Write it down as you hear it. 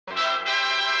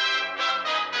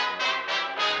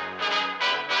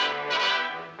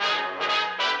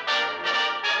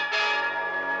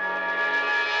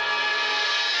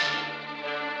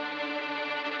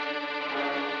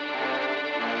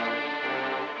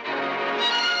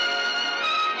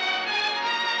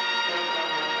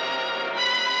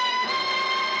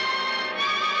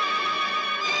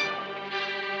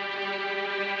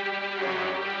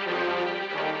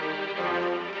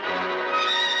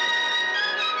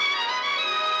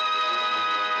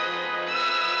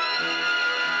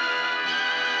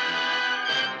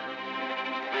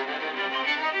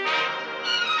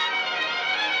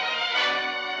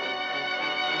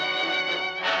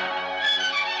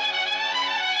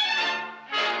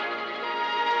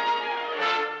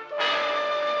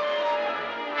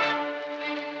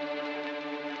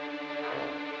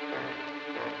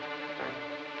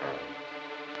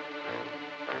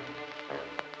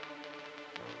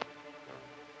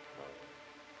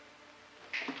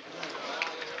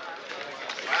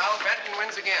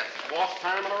again. Fourth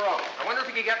time in a row. I wonder if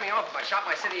he could get me off if I shot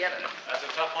my city editor. That's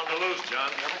a tough one to lose, John.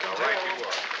 All right, you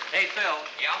are. Hey, Phil.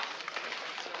 Yeah?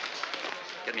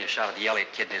 Get me a shot of the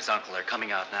Elliott kid and his uncle. They're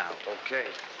coming out now. Okay.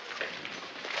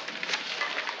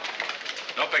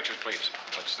 No pictures, please.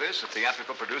 What's this? A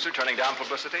theatrical producer turning down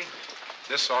publicity?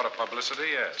 This sort of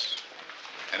publicity, yes.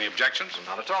 Any objections?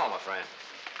 Not at all, my friend.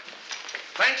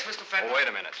 Thanks, Mr. Fenton. Oh, wait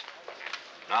a minute.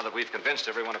 Now that we've convinced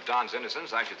everyone of Don's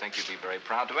innocence, I should think you'd be very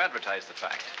proud to advertise the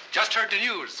fact. Just heard the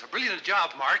news. A brilliant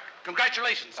job, Mark.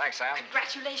 Congratulations. Thanks, Sam.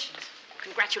 Congratulations.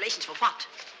 Congratulations for what?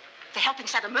 For helping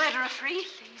set a murderer free?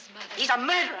 Please, Mother. He's a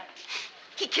murderer.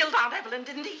 He killed Aunt Evelyn,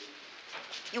 didn't he?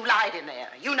 You lied in there.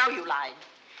 You know you lied.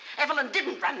 Evelyn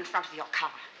didn't run in front of your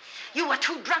car. You were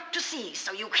too drunk to see,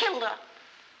 so you killed her.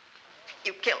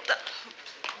 You killed her.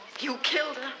 You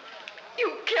killed her.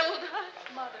 You killed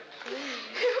her. Mother, please.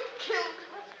 You killed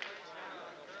her.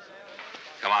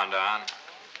 Come on, Don.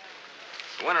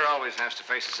 The winner always has to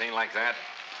face a scene like that.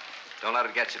 Don't let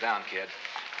it get you down, kid.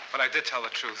 But I did tell the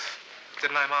truth.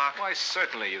 Didn't I, Mark? Why,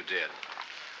 certainly you did.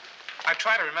 I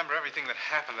try to remember everything that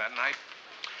happened that night.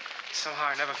 Somehow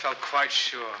I never felt quite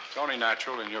sure. It's only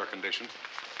natural in your condition.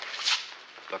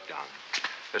 Look, Don,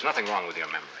 there's nothing wrong with your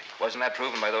memory. Wasn't that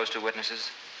proven by those two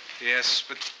witnesses? Yes,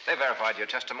 but... They verified your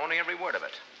testimony, every word of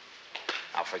it.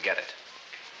 Now forget it.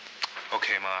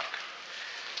 Okay, Mark.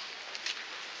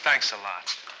 Thanks a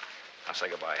lot. I'll say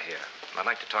goodbye here. I'd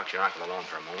like to talk to your uncle alone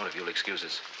for a moment, if you'll excuse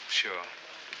us. Sure.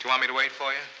 Do you want me to wait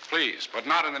for you? Please, but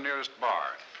not in the nearest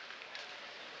bar.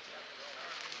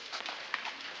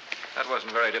 That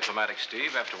wasn't very diplomatic,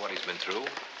 Steve, after what he's been through.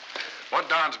 What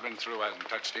Don's been through hasn't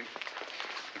touched him.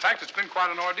 In fact, it's been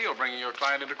quite an ordeal bringing your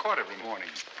client into court every morning.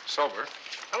 Sober.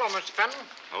 Hello, Mr. Fenton.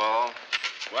 Hello?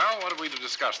 Well, what have we to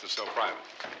discuss that's so private?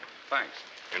 Thanks.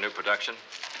 Your new production?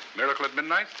 Miracle at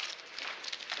Midnight?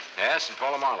 Yes, and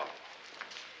Paula Marlowe.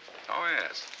 Oh,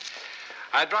 yes.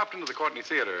 I dropped into the Courtney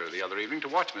Theater the other evening to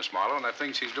watch Miss Marlowe and that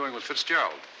thing she's doing with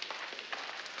Fitzgerald.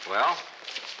 Well?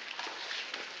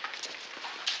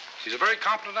 She's a very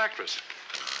competent actress.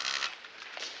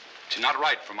 She's not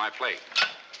right for my play.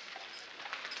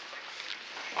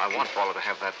 I want Paula to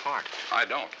have that part. I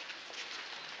don't.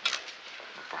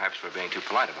 Well, perhaps we're being too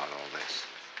polite about all this.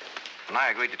 When I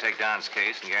agreed to take Don's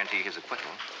case and guarantee his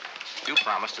acquittal, you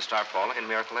promised to star Paula in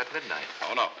Miracle at Midnight.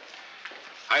 Oh, no.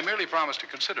 I merely promised to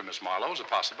consider Miss Marlowe as a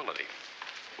possibility.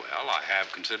 Well, I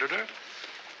have considered her,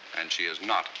 and she is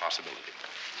not a possibility.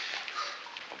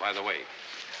 Oh, by the way,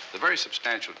 the very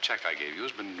substantial check I gave you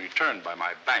has been returned by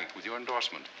my bank with your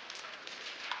endorsement.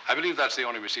 I believe that's the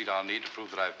only receipt I'll need to prove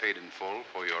that I've paid in full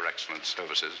for your excellent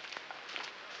services.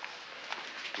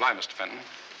 Goodbye, Mr. Fenton.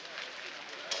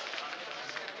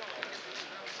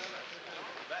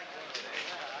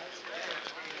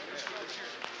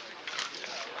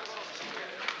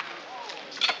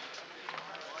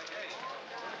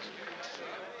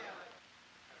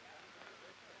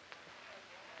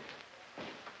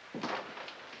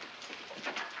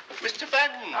 Mr.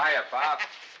 Fenton. Hiya, Pop.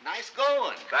 Nice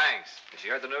going. Thanks. Has she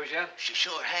heard the news yet? She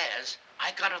sure has.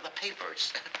 I got her the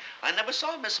papers. I never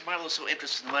saw Miss Marlowe so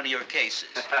interested in one of your cases.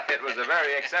 It was a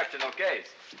very exceptional case.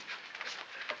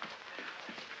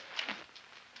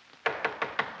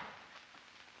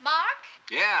 Mark?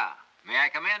 Yeah. May I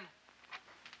come in?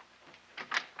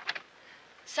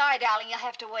 Sorry, darling, you'll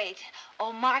have to wait.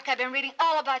 Oh, Mark, I've been reading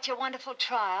all about your wonderful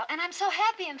trial, and I'm so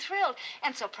happy and thrilled,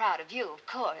 and so proud of you, of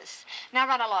course. Now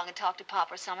run along and talk to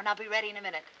Pop or someone. I'll be ready in a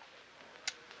minute.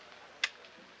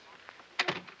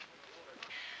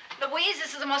 Louise,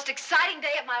 this is the most exciting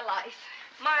day of my life.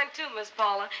 Mine too, Miss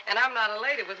Paula, and I'm not a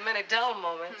lady with many dull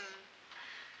moments.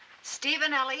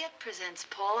 Stephen Elliott presents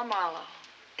Paula Marlowe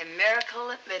in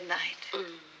Miracle at Midnight.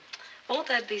 Won't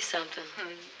that be something?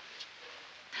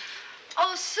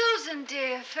 Oh, Susan,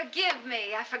 dear, forgive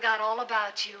me. I forgot all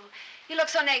about you. You look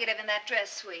so negative in that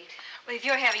dress, sweet. Well, if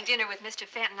you're having dinner with Mr.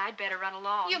 Fenton, I'd better run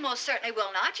along. You most certainly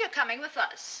will not. You're coming with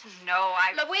us. No,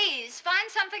 Louise, find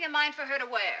something in mind for her to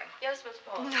wear. Yes, Miss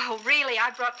Paula. No, really,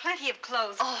 I brought plenty of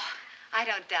clothes. Oh, I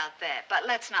don't doubt that, but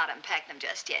let's not unpack them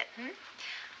just yet,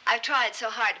 I've tried so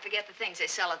hard to forget the things they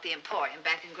sell at the Emporium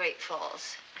back in Great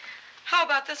Falls. How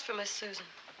about this for Miss Susan?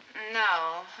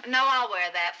 No, I'll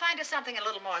wear that. Find her something a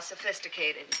little more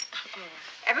sophisticated.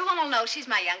 Everyone will know she's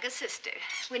my younger sister.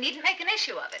 We needn't make an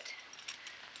issue of it.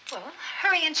 Well,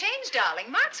 hurry and change, darling.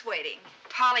 Mark's waiting.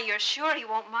 Polly, you're sure he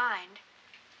won't mind?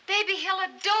 Baby, he'll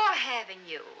adore having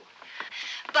you.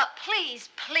 But please,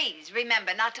 please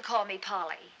remember not to call me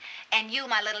Polly. And you,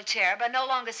 my little cherub, are no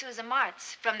longer Susan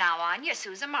Martz. From now on, you're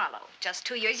Susan Marlowe, just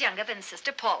 2 years younger than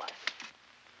Sister Paula.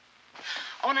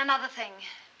 Oh, and another thing.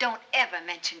 Don't ever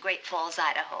mention Great Falls,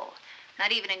 Idaho.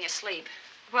 Not even in your sleep.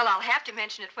 Well, I'll have to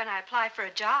mention it when I apply for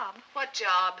a job. What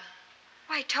job?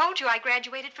 Why, I told you I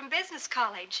graduated from business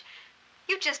college.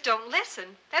 You just don't listen.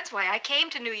 That's why I came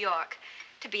to New York,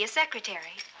 to be a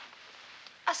secretary.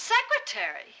 A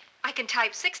secretary? I can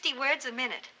type 60 words a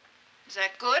minute. Is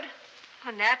that good?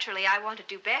 Well, naturally, I want to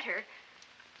do better.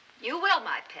 You will,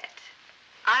 my pet.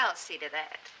 I'll see to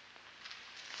that.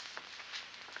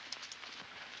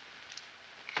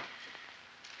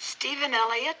 Stephen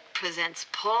Elliott presents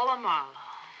Paula Marlowe.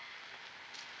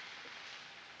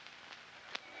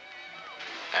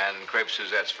 And crepe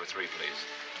Suzettes for 3, please.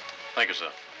 Thank you, sir.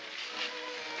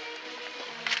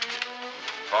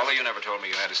 Paula, you never told me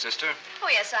you had a sister. Oh,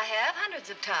 yes, I have, hundreds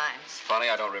of times. Funny,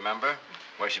 I don't remember.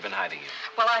 Where's she been hiding you?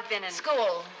 Well, I've been in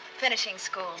School. Finishing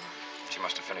school. She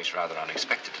must have finished rather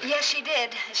unexpectedly. Yes, she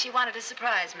did. She wanted to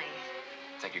surprise me.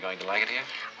 Think you're going to like it here?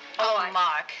 Oh,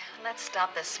 Mark, let's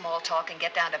stop this small talk and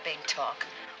get down to big talk.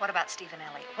 What about Stephen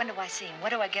Elliott? When do I see him?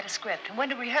 When do I get a script? And when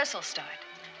do rehearsals start?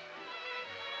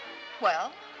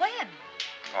 Well, when?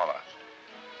 Paula,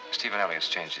 Stephen Elliott's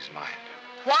changed his mind.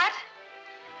 What?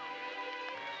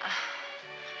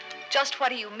 Just what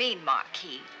do you mean, Mark?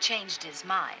 He changed his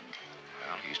mind.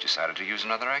 Well, he's decided to use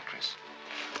another actress.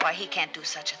 Why, he can't do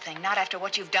such a thing. Not after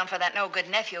what you've done for that no-good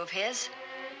nephew of his.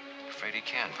 Afraid he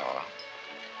can, Paula.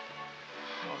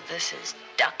 Oh, this is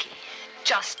ducky.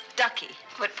 Just ducky.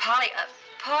 But,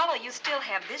 Paula, you still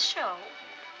have this show.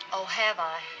 Oh, have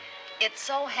I? It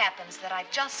so happens that I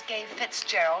just gave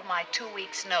Fitzgerald my 2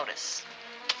 weeks' notice.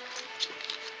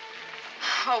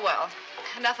 Oh, well,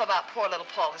 enough about poor little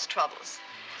Paula's troubles.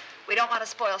 We don't want to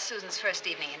spoil Susan's first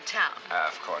evening in town.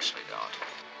 Of course we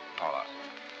don't. Paula,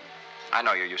 I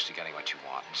know you're used to getting what you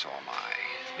want, and so am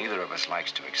I. Neither of us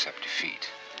likes to accept defeat.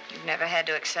 You've never had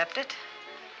to accept it?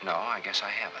 No, I guess I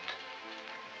haven't.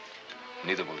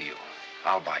 Neither will you.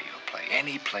 I'll buy you a play.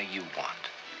 Any play you want.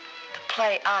 The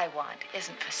play I want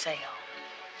isn't for sale.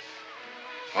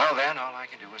 Well, then, all I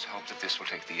can do is hope that this will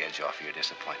take the edge off your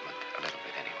disappointment a little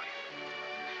bit anyway.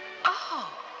 Oh.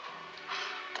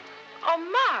 Oh,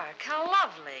 Mark, how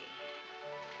lovely.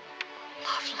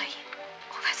 Lovely.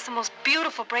 Oh, that's the most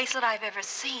beautiful bracelet I've ever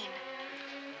seen.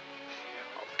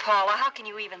 Oh, Paula, how can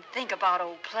you even think about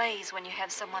old plays when you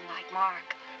have someone like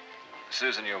Mark?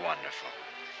 Susan, you're wonderful.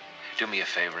 Do me a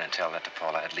favor and tell that to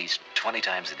Paula at least 20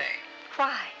 times a day.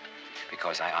 Why?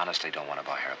 Because I honestly don't want to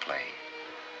buy her a play.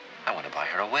 I want to buy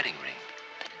her a wedding ring.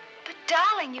 But,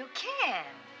 darling, you can.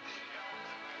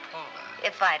 Paula.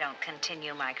 If I don't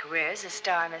continue my career as a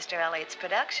star in Mr. Elliott's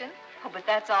production. Oh, but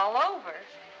that's all over.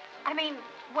 I mean,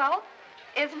 well,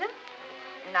 isn't it?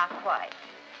 Not quite.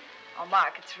 Oh,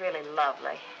 Mark, it's really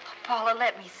lovely. Oh, Paula,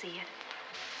 let me see it.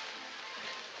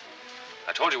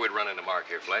 I told you we'd run into Mark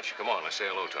here, Fletch. Come on, let's say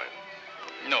hello to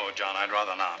him. No, John, I'd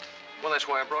rather not. Well, that's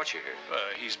why I brought you here.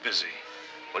 He's busy.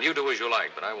 Well, you do as you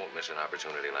like, but I won't miss an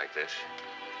opportunity like this.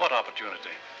 What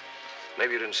opportunity?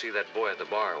 Maybe you didn't see that boy at the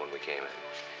bar when we came in.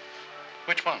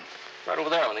 Which one? Right over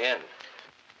there on the end.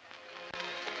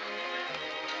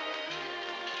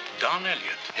 Don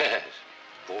Elliott. Yes.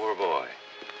 Poor boy.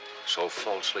 So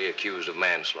falsely accused of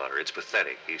manslaughter. It's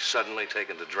pathetic. He's suddenly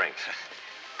taken to drink.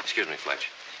 Excuse me, Fletch.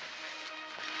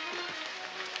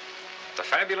 The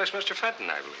fabulous Mr. Fenton,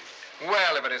 I believe.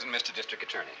 Well, if it isn't Mr. District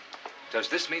Attorney. Does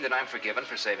this mean that I'm forgiven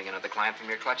for saving another client from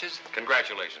your clutches?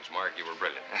 Congratulations, Mark. You were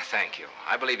brilliant. Thank you.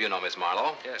 I believe you know Miss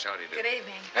Marlowe. Yes, how do you do? Good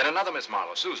evening. And another Miss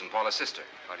Marlowe, Susan, Paula's sister.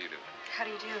 How do you do? How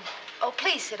do you do? Oh,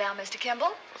 please sit down, Mr.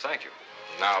 Kimball. Well, thank you.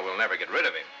 Now we'll never get rid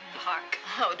of him. Mark.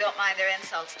 Oh, don't mind their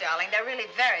insults, darling. They're really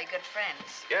very good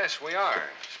friends. Yes, we are.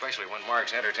 Especially when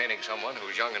Mark's entertaining someone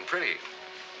who's young and pretty.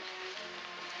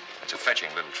 That's a fetching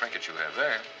little trinket you have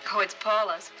there. Oh, it's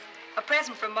Paula's. A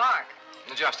present from Mark.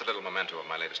 Just a little memento of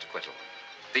my latest acquittal.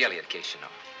 The Elliott case, you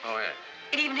know. Oh, yeah.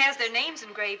 It even has their names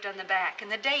engraved on the back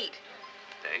and the date.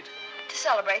 Date? To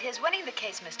celebrate his winning the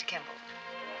case, Mr. Kimball.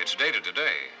 It's dated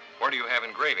today. Where do you have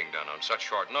engraving done on such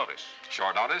short notice?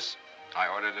 Short notice? I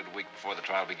ordered it a week before the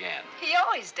trial began. He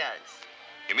always does.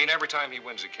 You mean every time he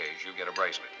wins a case, you get a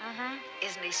bracelet? Mm-hmm.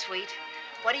 Isn't he sweet?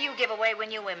 What do you give away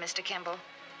when you win, Mr. Kimball?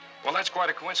 Well, that's quite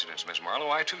a coincidence, Miss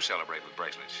Marlowe. I, too, celebrate with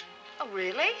bracelets. Oh,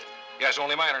 really? Yes,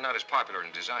 only mine are not as popular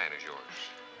in design as yours.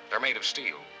 They're made of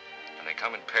steel, and they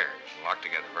come in pairs and locked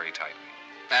together very tightly.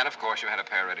 And, of course, you had a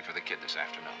pair ready for the kid this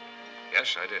afternoon.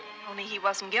 Yes, I did. Only he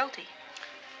wasn't guilty.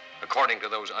 According to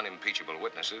those unimpeachable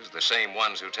witnesses, the same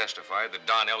ones who testified that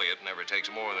Don Elliott never takes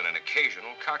more than an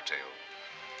occasional cocktail.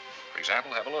 For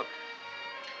example, have a look.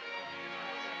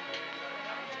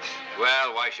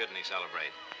 Well, why shouldn't he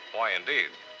celebrate? Why, indeed.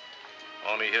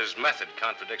 Only his method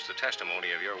contradicts the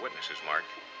testimony of your witnesses, Mark.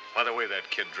 By the way that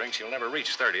kid drinks, he'll never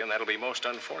reach 30, and that'll be most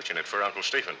unfortunate for Uncle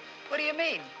Stephen. What do you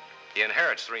mean? He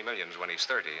inherits $3 million when he's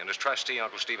 30, and as trustee,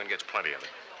 Uncle Stephen gets plenty of it.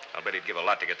 I'll bet he'd give a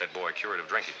lot to get that boy cured of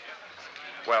drinking.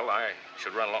 Well, I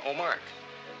should run along. Oh, Mark,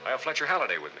 I have Fletcher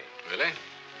Halliday with me. Really?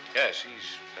 Yes,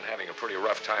 he's been having a pretty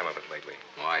rough time of it lately.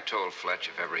 Well, I told Fletch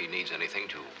if ever he needs anything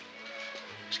to.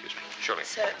 Excuse me. Surely.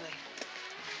 Certainly.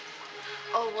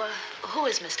 Oh, who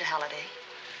is Mr. Halliday?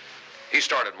 He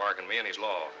started Mark and me in his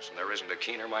law office, and there isn't a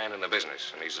keener man in the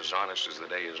business, and he's as honest as the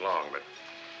day is long, but,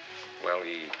 well,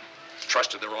 he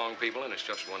trusted the wrong people, and it's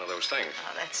just one of those things.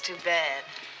 Oh, that's too bad.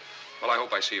 Well, I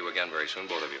hope I see you again very soon,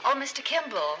 both of you. Oh, Mr.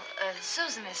 Kimball,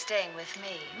 Susan is staying with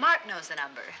me. Mark knows the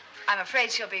number. I'm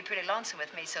afraid she'll be pretty lonesome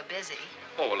with me, so busy.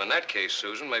 Oh, well, in that case,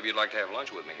 Susan, maybe you'd like to have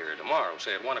lunch with me here tomorrow,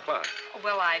 say at 1 o'clock.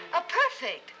 Well, I... Oh,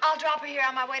 perfect. I'll drop her here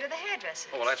on my way to the hairdresser's.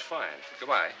 Oh, well, that's fine.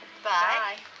 Goodbye.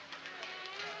 Bye.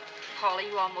 Paula,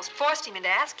 you almost forced him into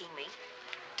asking me.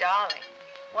 Darling,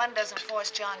 one doesn't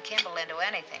force John Kimball into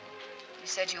anything. You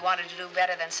said you wanted to do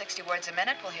better than 60 words a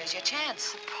minute. Well, here's your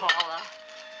chance. Paula.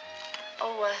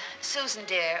 Oh, Susan,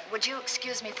 dear, would you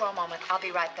excuse me for a moment? I'll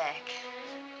be right back.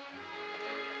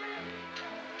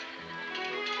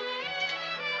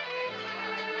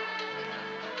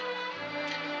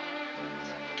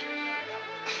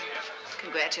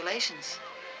 Congratulations.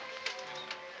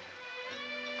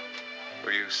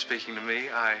 Were you speaking to me,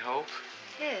 I hope?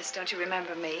 Yes, don't you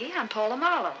remember me? I'm Paula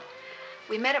Marlowe.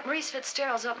 We met at Maurice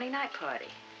Fitzgerald's opening night party.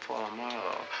 Paula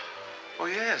Marlowe. Oh,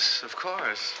 yes, of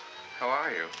course. How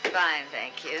are you? Fine,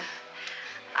 thank you.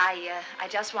 I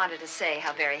just wanted to say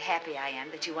how very happy I am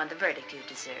that you won the verdict you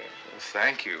deserve. Well,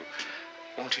 thank you.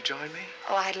 Won't you join me?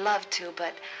 Oh, I'd love to,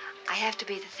 but I have to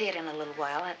be at the theater in a little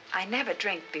while, and I never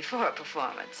drink before a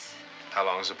performance. How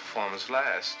long does the performance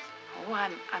last? Oh,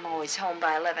 I'm always home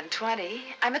by 11:20.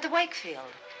 I'm at the Wakefield.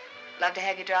 Love to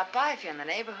have you drop by if you're in the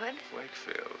neighborhood.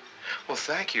 Wakefield. Well,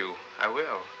 thank you. I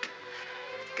will.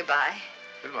 Goodbye.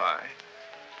 Goodbye.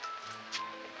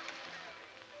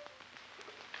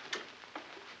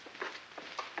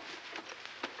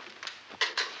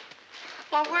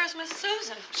 Well, where's Miss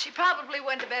Susan? She probably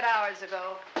went to bed hours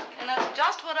ago. And that's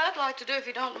just what I'd like to do if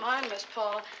you don't mind, Miss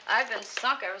Paula. I've been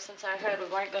sunk ever since I heard we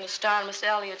weren't going to star in Miss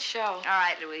Elliott's show. All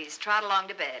right, Louise, trot along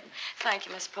to bed. Thank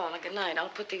you, Miss Paula. Good night. I'll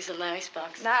put these in the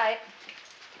icebox. Night.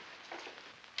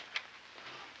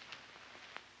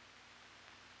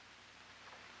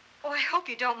 Oh, I hope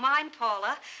you don't mind,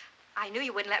 Paula. I knew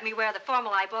you wouldn't let me wear the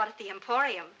formal I bought at the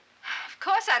Emporium. Of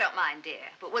course I don't mind,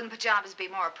 dear. But wouldn't pajamas be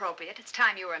more appropriate? It's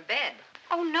time you were in bed.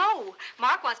 Oh, no.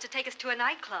 Mark wants to take us to a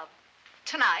nightclub.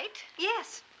 Tonight?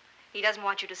 Yes. He doesn't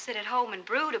want you to sit at home and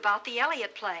brood about the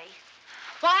Elliott play.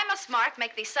 Why must Mark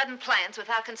make these sudden plans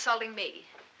without consulting me?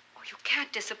 Oh, you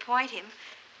can't disappoint him.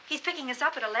 He's picking us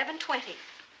up at 11:20.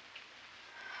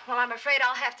 Well, I'm afraid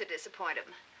I'll have to disappoint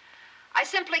him. I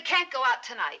simply can't go out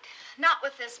tonight. Not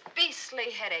with this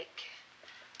beastly headache.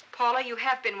 Paula, you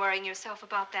have been worrying yourself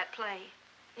about that play.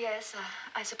 Yes,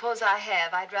 I suppose I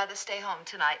have. I'd rather stay home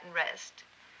tonight and rest.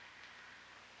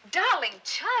 Darling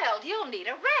child, you'll need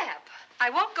a wrap.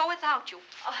 I won't go without you.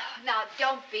 Oh, now,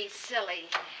 don't be silly.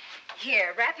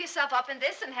 Here, wrap yourself up in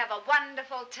this and have a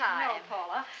wonderful time. No,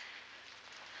 Paula.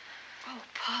 Oh,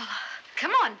 Paula.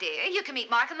 Come on, dear. You can meet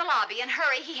Mark in the lobby, and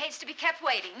hurry. He hates to be kept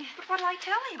waiting. But what'll I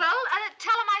tell him? Well,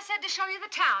 tell him I said to show you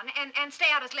the town and stay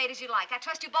out as late as you like. I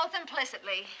trust you both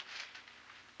implicitly.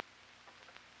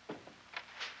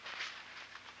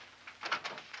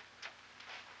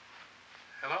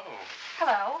 Hello.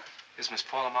 Hello. Is Miss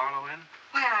Paula Marlowe in?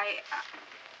 Why,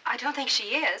 I don't think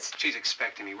she is. She's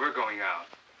expecting me. We're going out.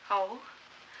 Oh?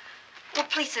 Well,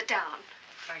 please sit down.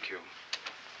 Thank you.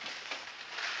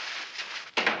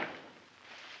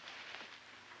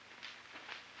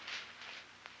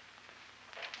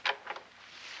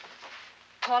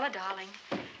 Paula, darling,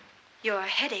 your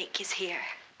headache is here.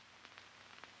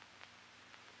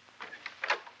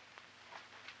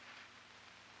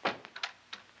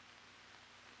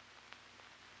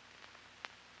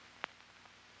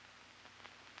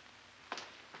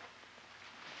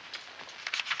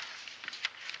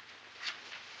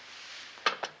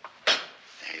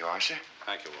 There you are, sir.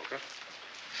 Thank you, Walker.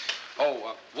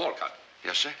 Oh, Walcott.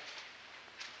 Yes, sir.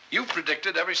 You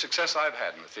predicted every success I've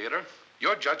had in the theater.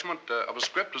 Your judgment of a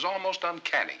script is almost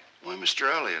uncanny. Why,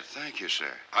 Mr. Elliott, thank you,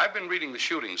 sir. I've been reading the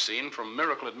shooting scene from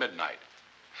Miracle at Midnight.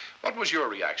 What was your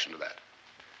reaction to that?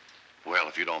 Well,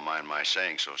 if you don't mind my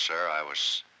saying so, sir,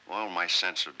 well, my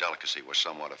sense of delicacy was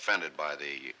somewhat offended by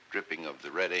the dripping of the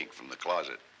red ink from the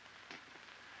closet.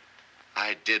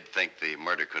 I did think the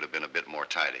murder could have been a bit more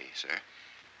tidy, sir.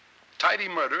 Tidy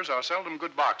murders are seldom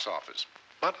good box office,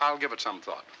 but I'll give it some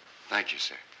thought. Thank you,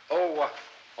 sir. Oh,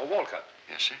 Walcott.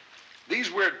 Yes, sir? These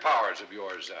weird powers of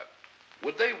yours,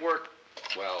 would they work,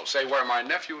 well, say where my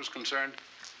nephew is concerned?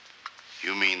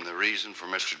 You mean the reason for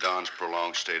Mr. Don's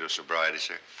prolonged state of sobriety,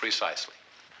 sir? Precisely.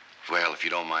 Well, if you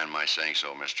don't mind my saying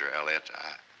so, Mr. Elliott,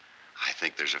 I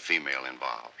think there's a female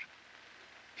involved.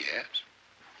 Yes?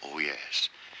 Oh, yes.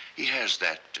 He has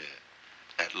that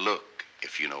look,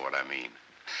 if you know what I mean.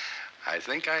 I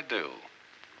think I do.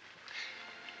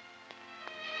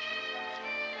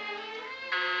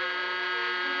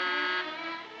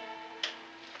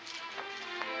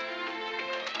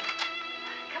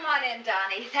 Come on in,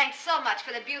 Donnie. Thanks so much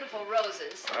for the beautiful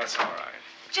roses. That's all right.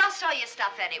 Just throw your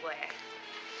stuff anywhere.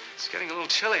 It's getting a little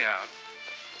chilly out.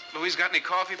 Louise got any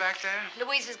coffee back there?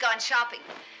 Louise has gone shopping.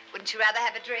 Wouldn't you rather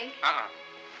have a drink? Uh-uh.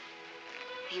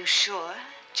 Are you sure?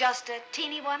 Just a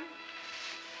teeny one?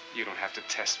 You don't have to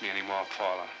test me anymore,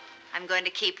 Paula. I'm going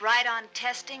to keep right on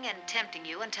testing and tempting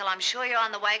you until I'm sure you're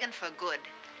on the wagon for good.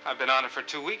 I've been on it for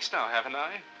 2 weeks now, haven't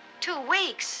I? 2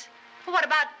 weeks? Well, what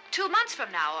about 2 months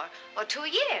from now or 2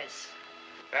 years?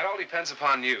 That all depends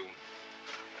upon you.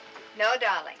 No,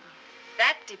 darling.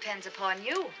 That depends upon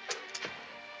you.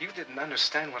 You didn't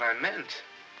understand what I meant.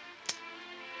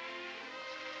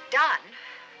 Don,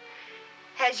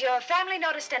 has your family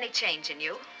noticed any change in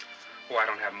you? Oh, I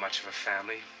don't have much of a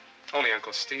family. Only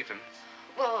Uncle Stephen.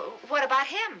 Well, what about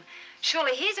him?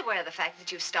 Surely he's aware of the fact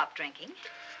that you've stopped drinking.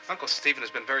 Uncle Stephen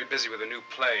has been very busy with a new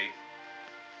play.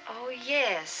 Oh,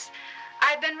 yes.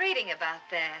 I've been reading about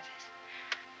that.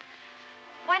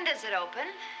 When does it open?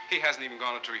 He hasn't even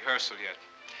gone into rehearsal yet.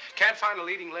 Can't find a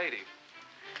leading lady.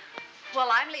 Well,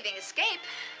 I'm leaving Escape.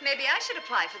 Maybe I should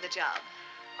apply for the job.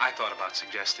 I thought about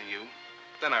suggesting you.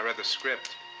 Then I read the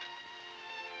script.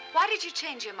 Why did you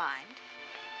change your mind?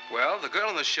 Well, the girl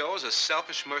in the show is a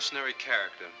selfish mercenary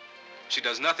character. She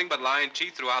does nothing but lie and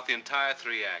cheat throughout the entire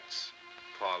 3 acts.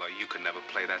 Paula, you could never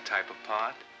play that type of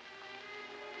part.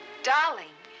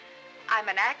 Darling, I'm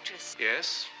an actress.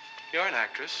 Yes, you're an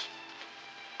actress.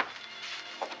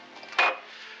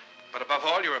 But above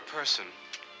all, you're a person.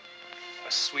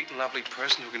 A sweet and lovely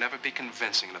person who can never be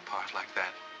convincing in a part like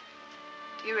that.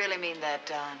 Do you really mean that,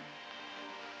 Don?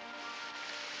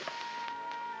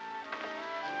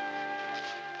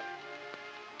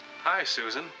 Hi,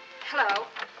 Susan. Hello.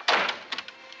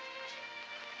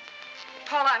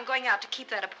 Paula, I'm going out to keep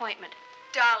that appointment.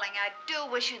 Darling, I do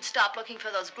wish you'd stop looking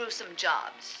for those gruesome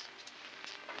jobs.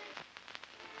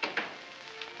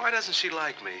 Why doesn't she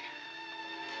like me?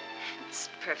 It's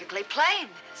perfectly plain.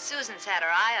 Susan's had her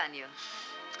eye on you.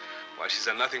 Why, she's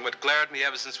done nothing but glare at me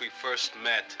ever since we first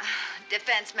met.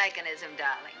 Defense mechanism,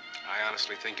 darling. I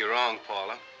honestly think you're wrong,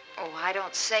 Paula. Oh, I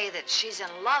don't say that she's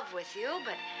in love with you,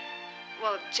 but,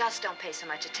 well, just don't pay so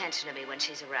much attention to me when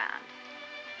she's around.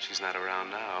 She's not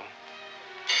around now.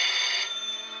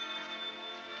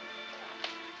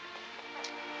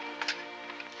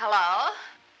 Hello?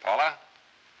 Paula,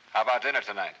 how about dinner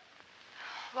tonight?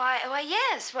 Why,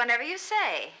 yes, whenever you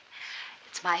say.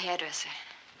 It's my hairdresser.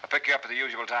 I'll pick you up at the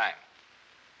usual time.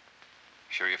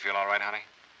 Sure you feel all right, honey?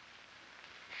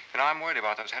 You know, I'm worried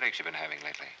about those headaches you've been having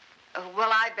lately. Well,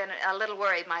 I've been a little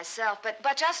worried myself, but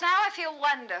just now I feel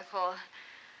wonderful.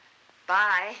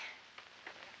 Bye.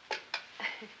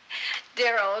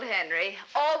 Dear old Henry,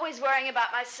 always worrying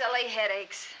about my silly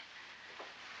headaches.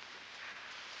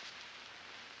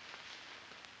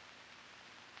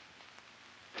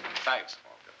 Thanks.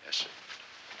 Yes, sir.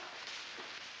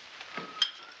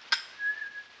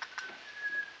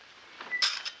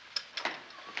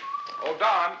 Oh,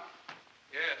 Don.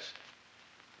 Yes?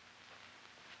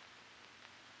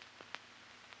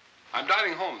 I'm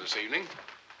dining home this evening.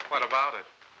 What about it?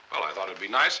 Well, I thought it'd be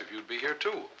nice if you'd be here,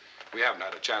 too. We haven't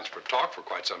had a chance for talk for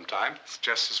quite some time. It's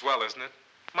just as well, isn't it?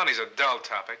 Money's a dull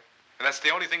topic. And that's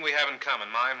the only thing we have in common,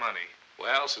 my money.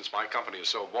 Well, since my company is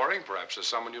so boring, perhaps there's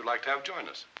someone you'd like to have join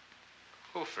us.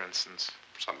 Who, for instance?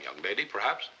 Some young lady,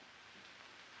 perhaps.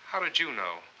 How did you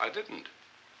know? I didn't.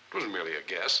 It was merely a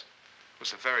guess. It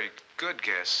was a very good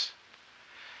guess.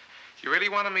 You really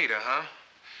want to meet her, huh?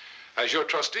 As your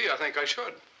trustee, I think I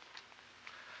should.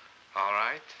 All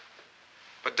right.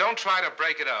 But don't try to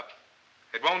break it up.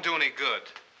 It won't do any good.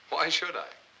 Why should I?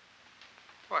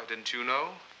 Why, didn't you know?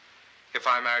 If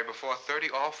I marry before 30,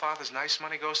 all Father's nice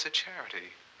money goes to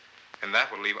charity. And that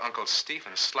will leave Uncle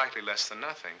Stephen slightly less than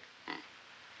nothing.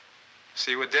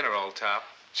 See you at dinner, old top.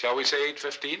 Shall we say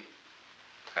 8:15?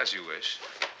 As you wish.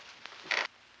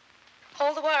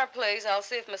 Hold the wire, please. I'll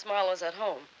see if Miss Marlowe's at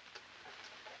home.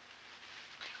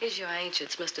 Here's your agent,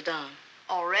 it's Mr. Don.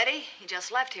 Already? He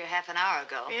just left here half an hour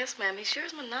ago. Yes, ma'am. He sure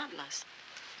is monotonous.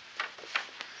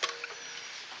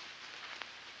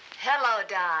 Hello,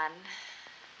 Don.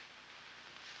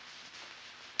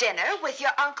 Dinner with your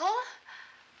uncle?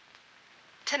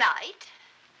 Tonight?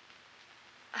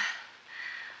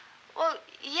 Well,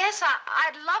 yes,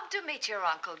 I'd love to meet your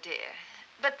uncle, dear.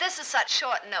 But this is such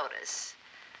short notice.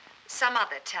 Some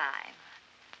other time.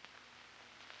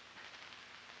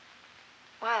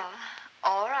 Well,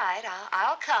 all right,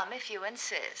 I'll come if you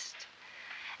insist.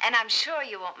 And I'm sure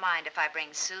you won't mind if I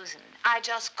bring Susan. I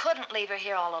just couldn't leave her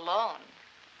here all alone.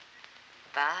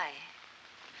 Bye.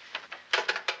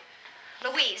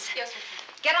 Louise. Yes,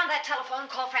 ma'am. Get on that telephone and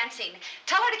call Francine.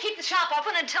 Tell her to keep the shop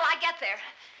open until I get there.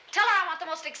 Tell her I want the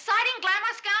most exciting,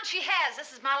 glamorous gown she has.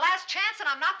 This is my last chance, and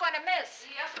I'm not going to miss.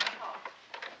 Yes, Miss Paula.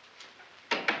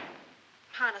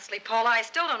 Honestly, Paula, I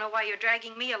still don't know why you're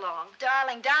dragging me along.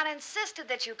 Darling, Don insisted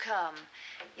that you come.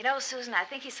 You know, Susan, I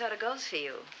think he sort of goes for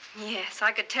you. Yes,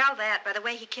 I could tell that by the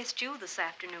way he kissed you this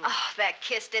afternoon. Oh, that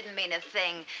kiss didn't mean a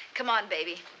thing. Come on,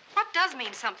 baby. What does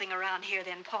mean something around here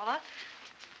then, Paula?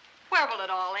 Where will it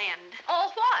all end?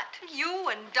 Oh, what? You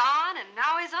and Don and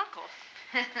now his uncle.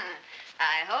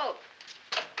 I hope.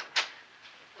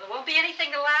 There won't be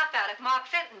anything to laugh at if Mark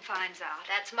Fenton finds out.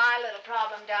 That's my little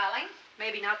problem, darling.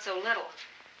 Maybe not so little.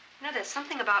 You know, there's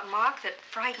something about Mark that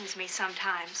frightens me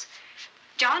sometimes.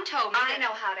 John told me I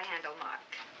know how to handle Mark.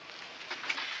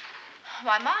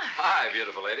 Why, Mark. Hi,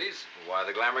 beautiful ladies. Why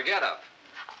the glamour get-up?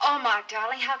 Oh, Mark,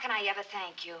 darling, how can I ever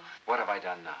thank you? What have I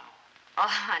done now?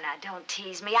 Oh, now, don't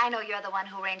tease me. I know you're the one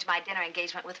who arranged my dinner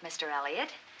engagement with Mr. Elliot.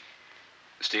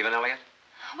 Stephen Elliott?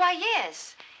 Why,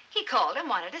 yes. He called and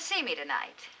wanted to see me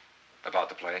tonight. About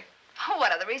the play? Oh,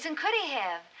 what other reason could he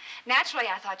have? Naturally,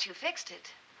 I thought you fixed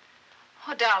it.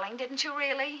 Oh, darling, didn't you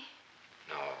really?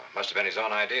 No, must have been his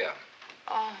own idea.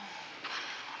 Oh.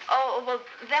 Oh, well,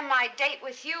 then my date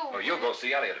with you... Oh, you'll go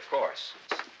see Elliott, of course.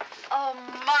 Oh,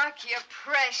 Mark, you're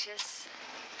precious.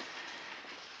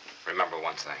 Remember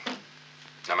one thing.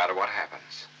 No matter what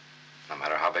happens, no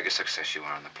matter how big a success you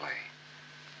are in the play,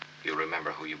 you'll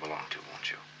remember who you belong to,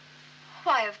 won't you?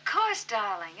 Why, of course,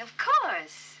 darling, of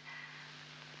course.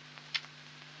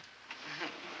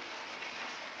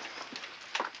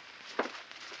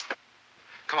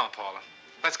 Come on, Paula.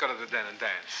 Let's go to the den and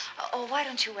dance. Oh, why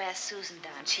don't you ask Susan,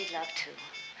 Don? She'd love to.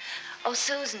 Oh,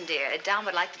 Susan, dear, Don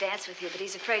would like to dance with you, but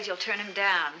he's afraid you'll turn him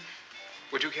down.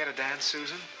 Would you care to dance,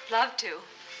 Susan? Love to.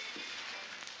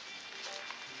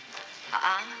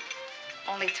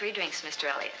 Only 3 drinks, Mr.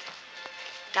 Elliot.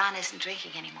 Don isn't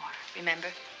drinking anymore, remember?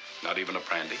 Not even a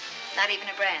brandy? Not even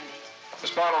a brandy.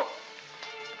 Miss Barlow,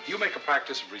 you make a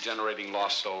practice of regenerating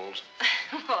lost souls?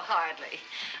 Well, hardly.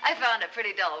 I found it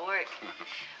pretty dull work.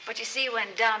 But you see, when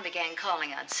Don began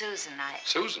calling on Susan,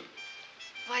 Susan?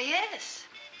 Why, yes.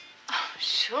 Oh,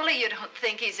 surely you don't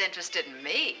think he's interested in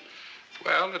me.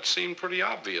 Well, it seemed pretty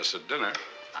obvious at dinner.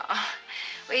 Oh,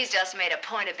 well, he's just made a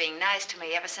point of being nice to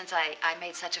me ever since I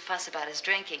made such a fuss about his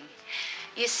drinking.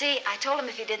 You see, I told him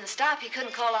if he didn't stop, he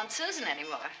couldn't call on Susan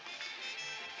anymore.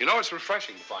 You know, it's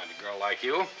refreshing to find a girl like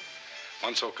you,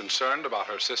 one so concerned about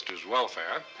her sister's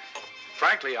welfare.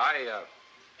 Frankly,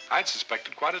 I'd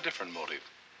suspected quite a different motive.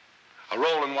 A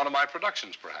role in one of my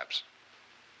productions, perhaps.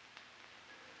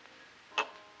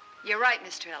 You're right,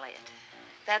 Mr. Elliot.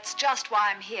 That's just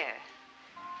why I'm here.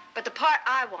 But the part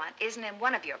I want isn't in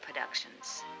one of your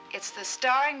productions. It's the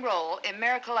starring role in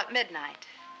Miracle at Midnight.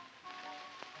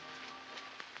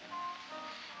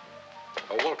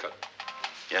 Oh, Wolcott.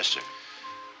 Yes, sir.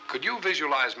 Could you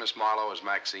visualize Miss Marlowe as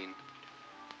Maxine?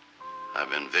 I've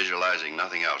been visualizing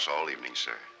nothing else all evening,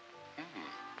 sir.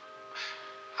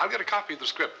 I'll get a copy of the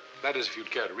script. That is, if you'd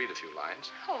care to read a few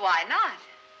lines. Oh, why not?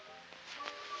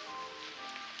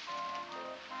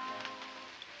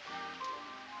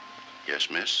 Yes,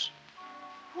 miss?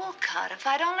 Wolcott, if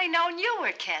I'd only known you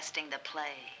were casting the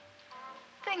play,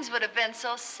 things would have been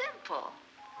so simple.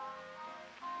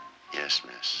 Yes,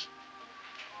 miss.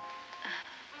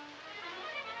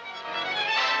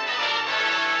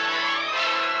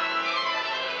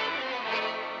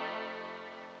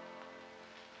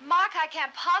 Mark, I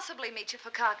can't possibly meet you for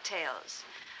cocktails.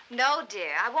 No,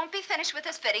 dear, I won't be finished with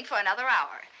this fitting for another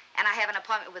hour. And I have an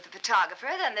appointment with the photographer,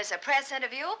 then there's a press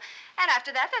interview, and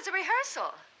after that, there's a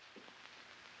rehearsal.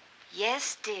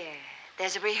 Yes, dear,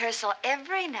 there's a rehearsal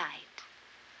every night.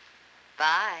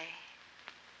 Bye.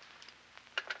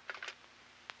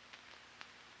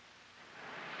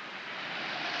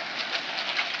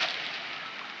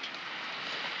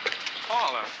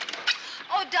 Paula,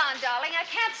 Oh, Don, darling, I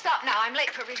can't stop now. I'm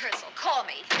late for rehearsal. Call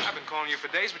me. I've been calling you for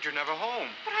days, but you're never home.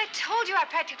 But I told you I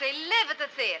practically live at the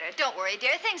theater. Don't worry,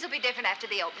 dear. Things will be different after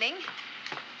the opening.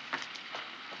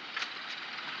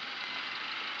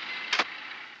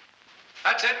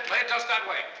 That's it. Play it just that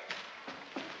way.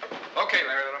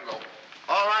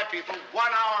 people.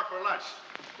 1 hour for lunch.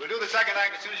 We'll do the second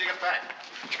act as soon as you get back.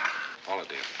 Paula,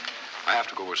 dear, I have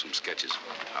to go over some sketches.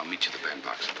 I'll meet you at the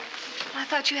bandbox. I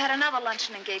thought you had another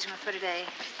luncheon engagement for today.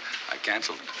 I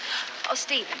canceled. Oh,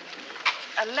 Stephen,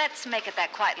 let's make it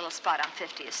that quiet little spot on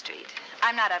 50th Street.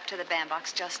 I'm not up to the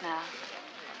bandbox just now.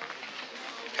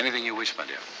 Anything you wish, my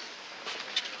dear.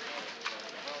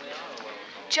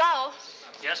 Joe,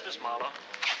 Yes, Miss Marlowe?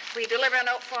 will you deliver a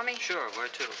note for me? Sure, where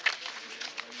to?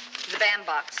 To the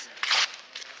bandbox.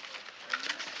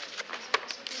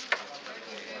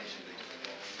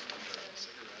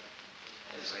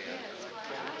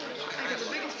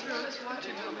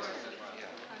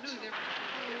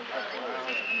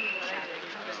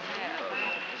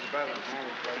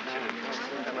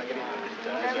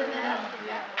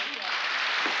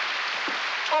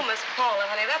 Oh, Miss Paula,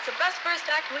 honey, that's the best first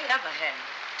act we ever had.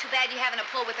 Too bad you haven't a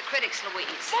pull with the critics, Louise.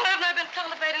 Well, haven't I been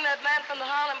cultivating that man from the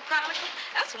Harlem Chronicle?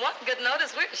 That's one good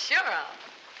notice we're sure of.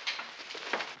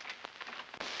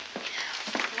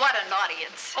 What an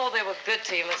audience. Oh, they were good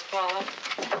to you, Miss Paula.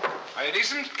 Are you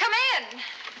decent? Come in.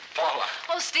 Paula.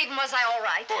 Oh, Stephen, was I all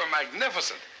right? Oh,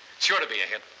 magnificent. Sure to be a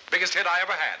hit. Biggest hit I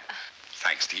ever had.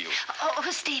 Thanks to you. Oh,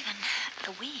 Stephen,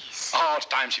 Louise. Oh, it's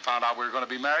time she found out we were going to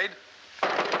be married.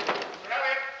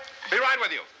 Be right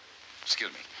with you.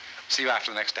 Excuse me. See you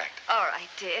after the next act. All right,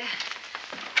 dear.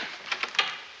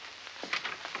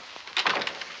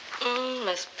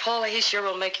 Miss Paula, he sure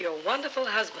will make you a wonderful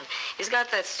husband. He's got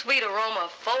that sweet aroma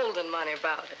of folding money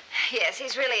about it. Yes,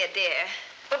 he's really a dear.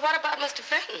 But what about Mr.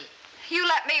 Fenton? You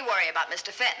let me worry about Mr.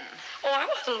 Fenton. Oh, I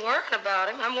wasn't worrying about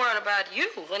him. I'm worrying about you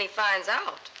when he finds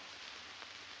out.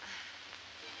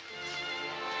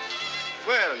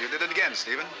 Well, you did it again,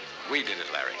 Stephen. We did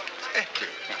it, Larry. Thank you.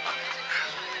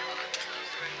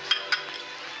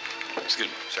 Excuse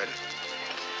me. Certainly.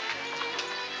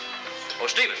 Oh,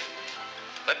 Stephen,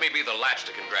 let me be the last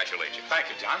to congratulate you. Thank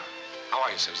you, John. How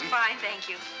are you, Susan? Fine, thank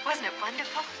you. Wasn't it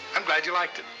wonderful? I'm glad you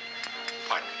liked it.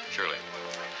 Pardon me, Shirley.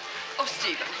 Oh,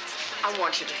 Stephen, I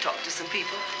want you to talk to some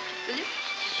people. Will you?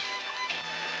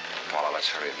 Paula, let's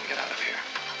hurry up and get out of here.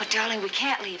 But, darling, we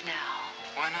can't leave now.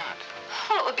 Why not?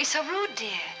 Oh, it would be so rude,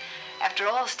 dear. After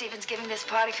all, Stephen's giving this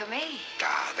party for me.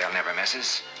 Ah, they'll never miss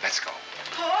us. Let's go.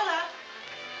 Paula.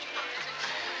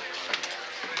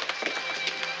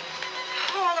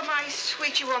 Paula, my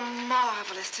sweet, you were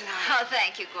marvelous tonight. Oh,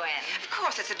 thank you, Gwen. Of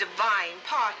course, it's a divine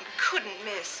part and couldn't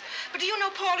miss. But do you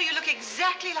know, Paula, you look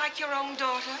exactly like your own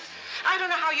daughter. I don't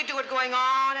know how you do it going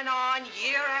on,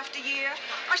 year after year.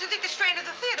 I should think the strain of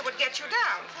the theater would get you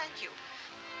down. Thank you.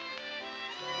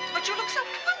 But you look so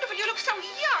wonderful. You look so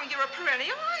young. You're a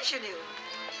perennial ingenue.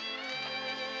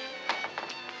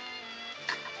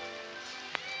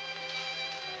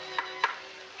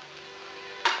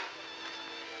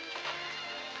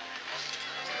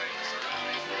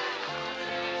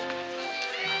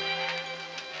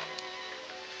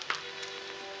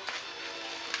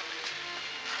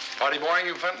 Party boring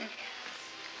you, Fenton?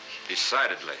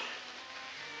 Decidedly.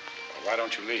 Well, why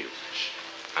don't you leave?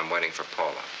 I'm waiting for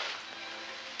Paula.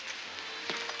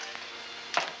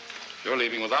 You're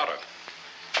leaving without her.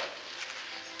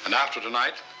 And after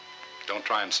tonight, don't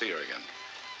try and see her again.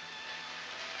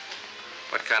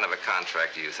 What kind of a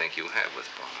contract do you think you have with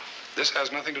Paula? This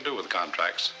has nothing to do with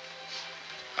contracts.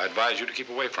 I advise you to keep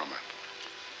away from her.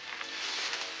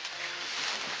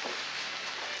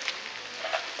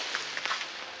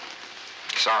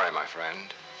 Sorry, my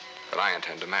friend, but I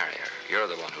intend to marry her. You're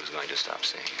the one who's going to stop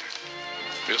seeing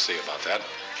her. We'll see about that.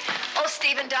 Oh,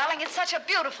 Stephen, darling, it's such a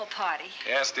beautiful party.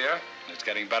 Yes, dear. It's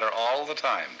getting better all the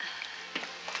time.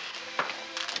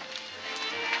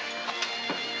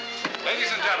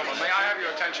 Ladies and gentlemen, may I have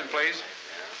your attention, please?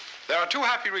 There are two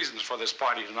happy reasons for this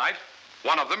party tonight.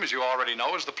 One of them, as you already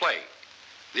know, is the play.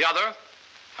 The other,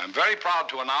 I'm very proud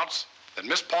to announce that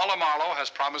Miss Paula Marlowe has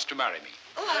promised to marry me.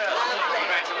 Oh,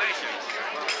 congratulations.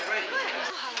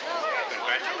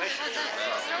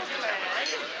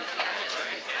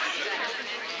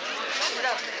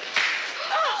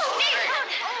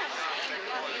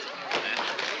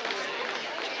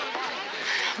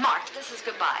 Mark, this is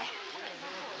goodbye.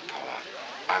 Paula,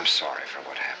 I'm sorry for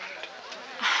what happened.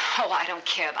 Oh, I don't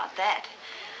care about that.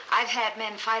 I've had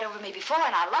men fight over me before,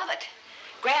 and I love it.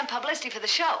 Grand publicity for the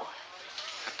show.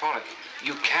 But Paula,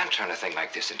 you can't turn a thing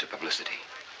like this into publicity.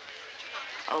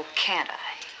 Oh, can't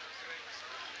I?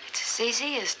 It's as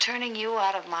easy as turning you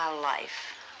out of my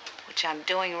life, which I'm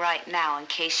doing right now in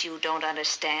case you don't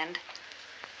understand.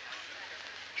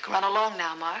 You can run along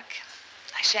now, Mark.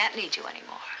 I shan't need you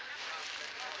anymore.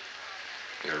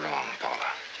 You're wrong,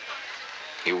 Paula.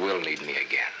 You will need me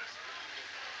again.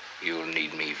 You'll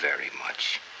need me very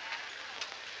much.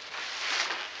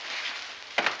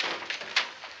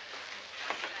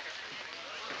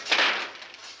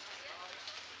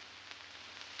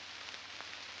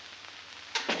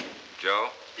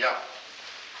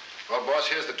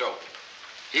 here's the dope.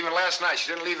 Even last night,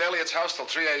 she didn't leave Elliot's house till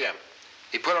 3 a.m.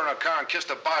 He put her in her car and kissed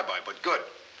her bye-bye, but good.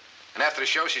 And after the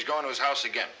show, she's going to his house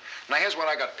again. Now, here's what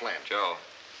I got planned. Joe,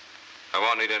 I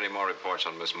won't need any more reports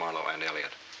on Miss Marlowe and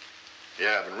Elliot.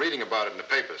 Yeah, I've been reading about it in the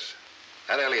papers.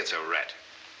 That Elliot's a rat.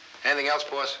 Anything else,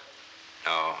 boss?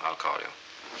 No, I'll call you.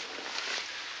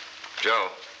 Joe.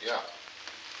 Yeah.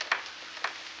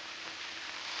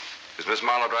 Is Miss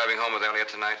Marlowe driving home with Elliot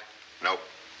tonight? Nope.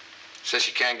 Says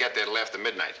she can't get there till after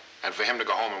midnight, and for him to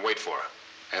go home and wait for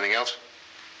her. Anything else?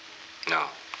 No.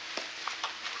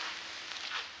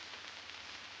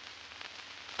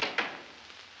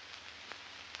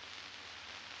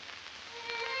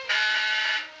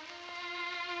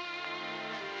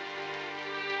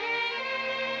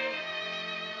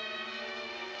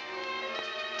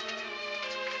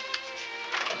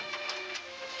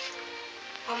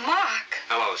 Well, Mark.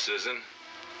 Hello, Susan.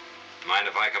 Mind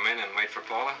if I come in and wait for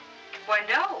Paula? Why,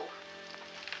 no.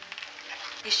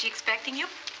 Is she expecting you?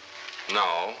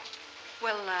 No.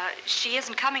 Well, she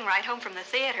isn't coming right home from the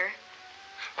theater.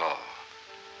 Oh.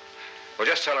 Well,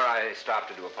 just tell her I stopped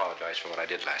in to apologize for what I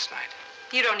did last night.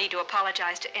 You don't need to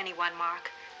apologize to anyone, Mark.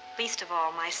 Least of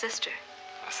all, my sister.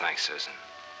 Well, thanks, Susan.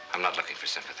 I'm not looking for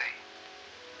sympathy.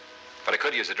 But I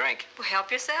could use a drink. Well,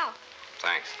 help yourself.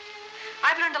 Thanks.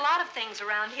 I've learned a lot of things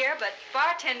around here, but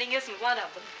bartending isn't one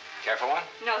of them. Care for one?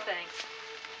 No, thanks.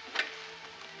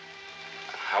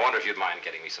 I wonder if you'd mind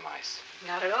getting me some ice.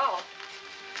 Not at all.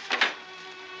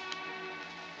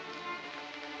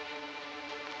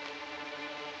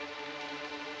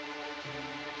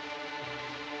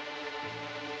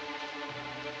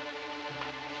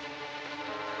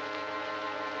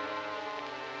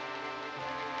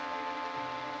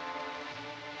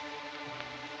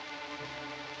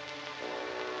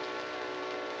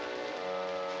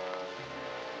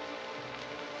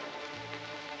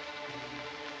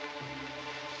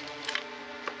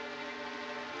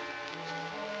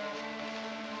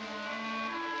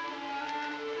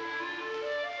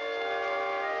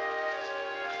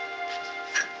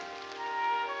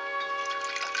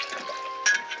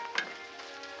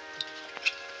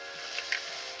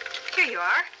 Here you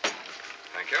are.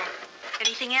 Thank you.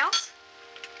 Anything else?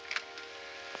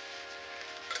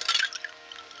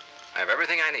 I have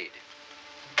everything I need.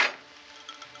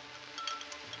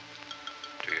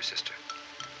 To your sister.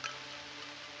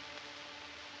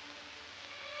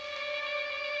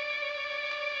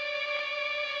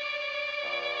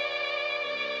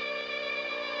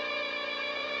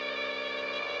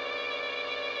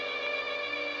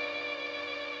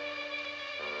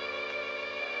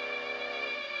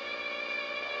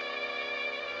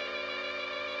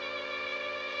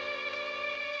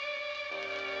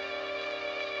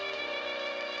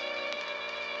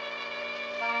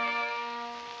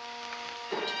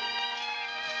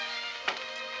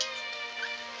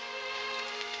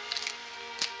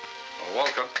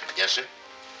 Walker. Yes, sir?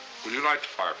 Will you light the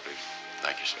fire, please?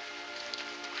 Thank you, sir.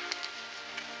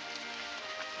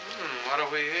 What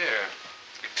are we here?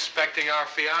 Expecting our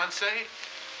fiancé?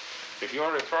 If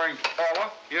you're referring to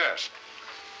Paula, yes.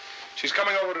 She's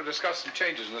coming over to discuss some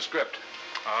changes in the script.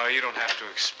 Oh, you don't have to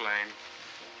explain.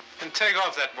 And take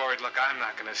off that worried look. I'm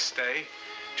not going to stay.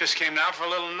 Just came down for a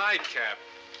little nightcap.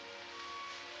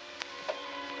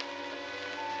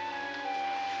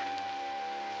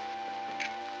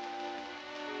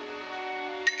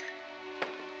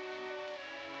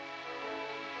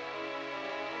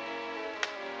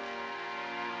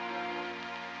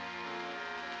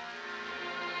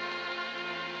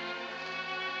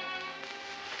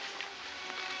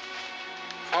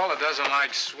 Paula doesn't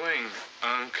like swing,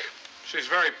 Unc. She's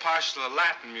very partial to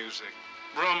Latin music.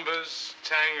 Rumbas,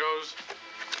 tangos,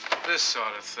 this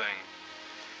sort of thing.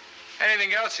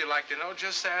 Anything else you'd like to know,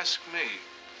 just ask me.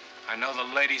 I know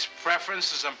the lady's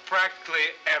preferences on practically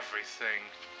everything.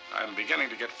 I'm beginning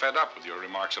to get fed up with your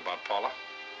remarks about Paula.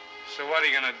 So what are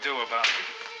you going to do about it?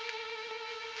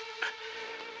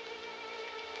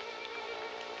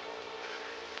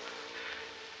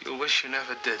 You'll wish you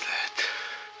never did that.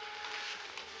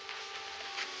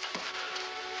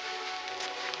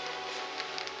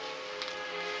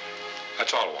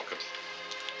 That's all, Walker.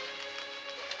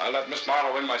 I'll let Miss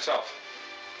Marlowe in myself.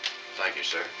 Thank you,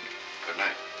 sir. Good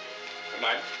night. Good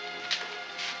night.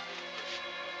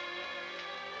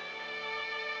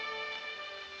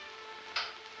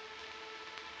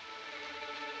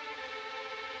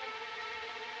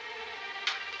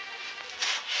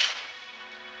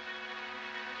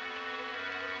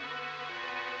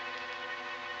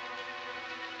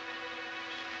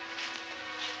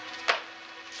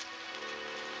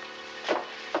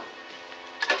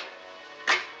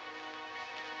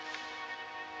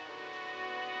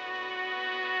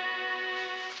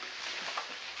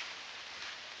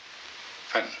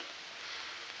 Fenton.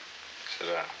 Sit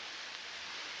down.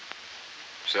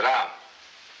 Sit down.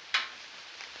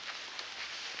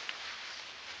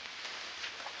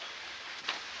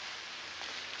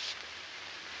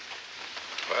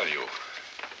 Well,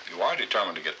 you are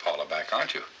determined to get Paula back,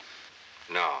 aren't you?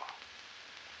 No.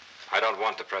 I don't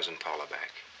want the present Paula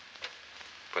back.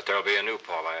 But there'll be a new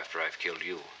Paula after I've killed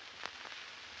you.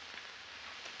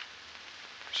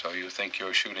 So you think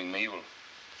your shooting me will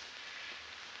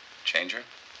change her?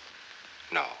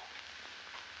 No.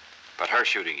 But her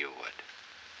shooting you would.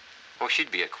 Well,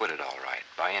 she'd be acquitted all right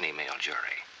by any male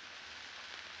jury.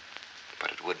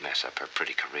 But it would mess up her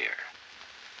pretty career.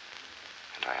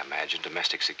 And I imagine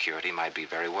domestic security might be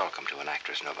very welcome to an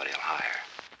actress nobody'll hire.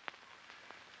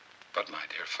 But, my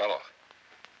dear fellow,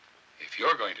 if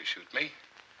you're going to shoot me,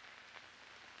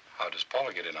 how does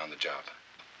Paula get in on the job?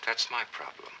 That's my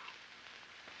problem.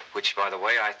 Which, by the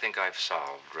way, I think I've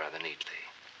solved rather neatly.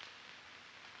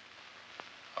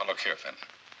 Oh, look here, Fenton.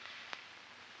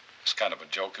 This kind of a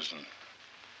joke is in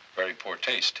very poor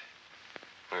taste.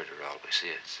 Murder always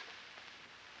is.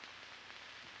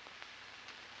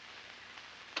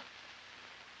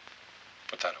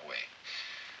 Put that away.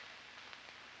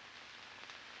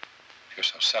 If you're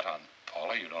so set on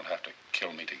Paula, you don't have to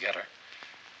kill me to get her.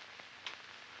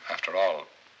 After all,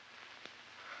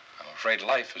 I'm afraid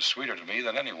life is sweeter to me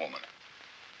than any woman.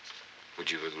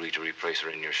 Would you agree to replace her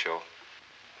in your show?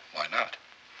 Why not?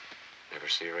 Never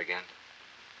see her again?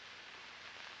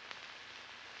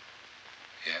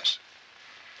 Yes.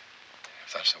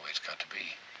 If that's the way it's got to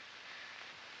be.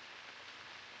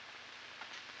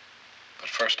 But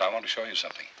first, I want to show you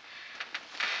something.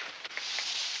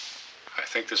 I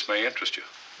think this may interest you.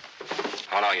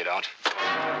 Oh, no, you don't.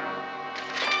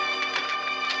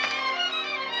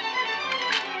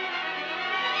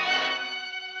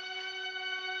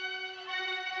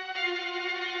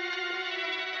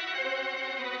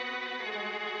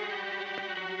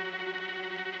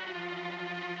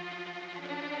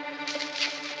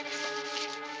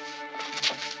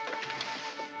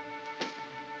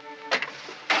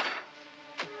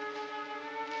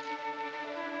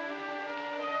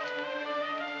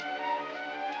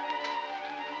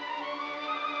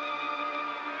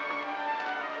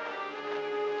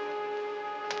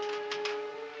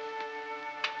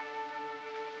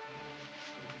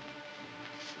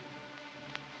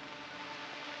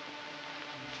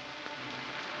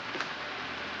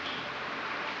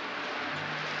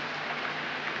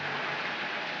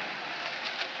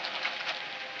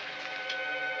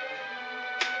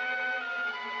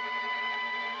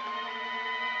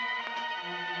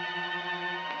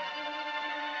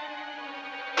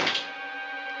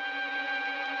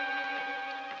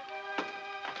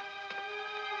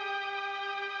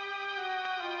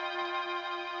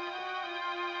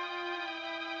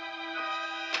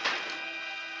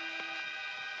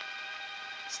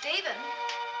 Stephen?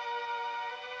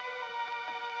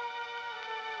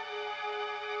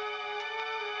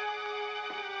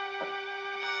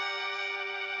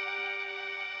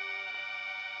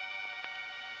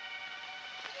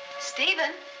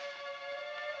 Stephen?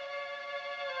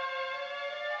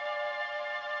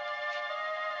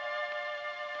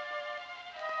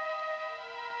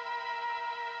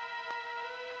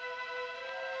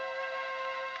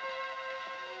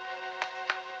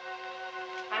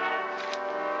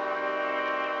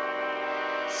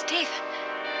 Stephen.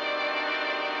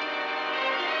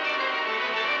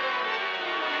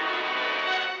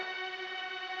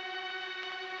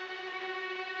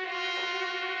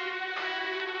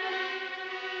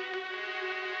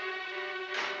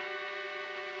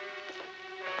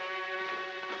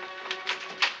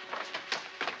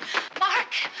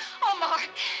 Mark! Oh, Mark!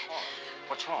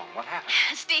 What's wrong? What happened?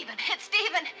 Stephen, it's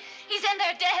Stephen. He's in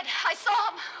there dead. I saw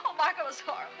him. Oh, Mark, it was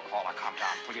horrible. Paula, calm down.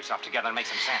 Pull yourself together and make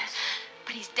some sense.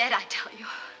 But he's dead, I tell you.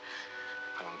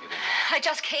 How long have you been here? I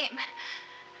just came.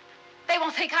 They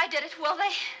won't think I did it, will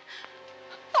they?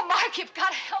 Oh, Mark, you've got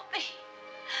to help me.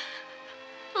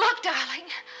 Look, darling,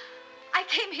 I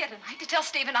came here tonight to tell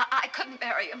Stephen I couldn't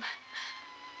marry him.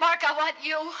 Mark, I want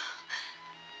you.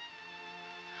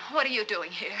 What are you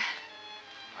doing here?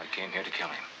 I came here to kill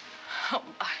him. Oh,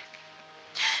 Mark.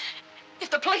 If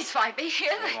the police find me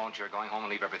here, They won't. You're going home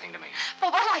and leave everything to me.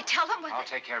 Well, what'll I tell them when... I'll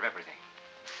take care of everything.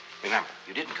 Remember,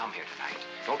 you didn't come here tonight.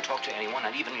 Don't talk to anyone,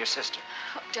 not even your sister.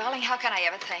 Oh, darling, how can I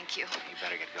ever thank you? You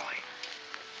better get going.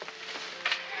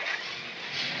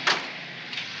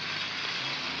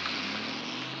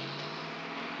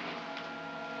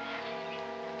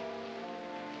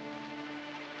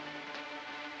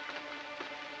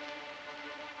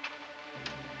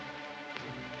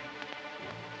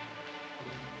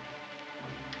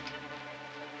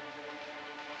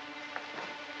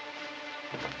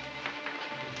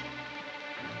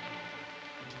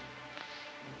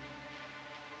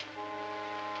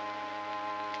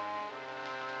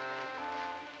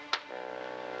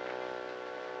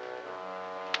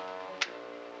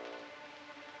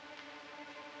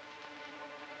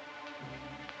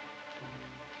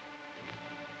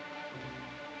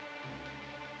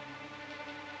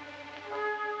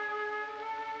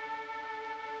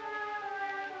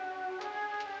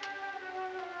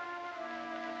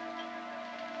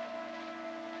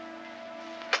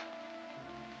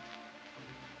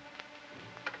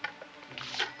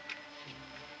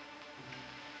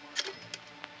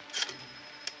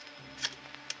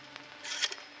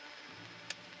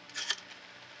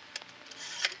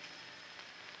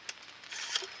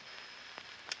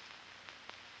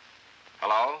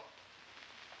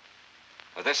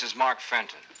 This is Mark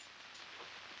Fenton.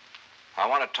 I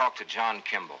want to talk to John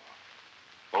Kimball.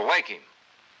 Well, wake him.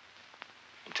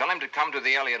 And tell him to come to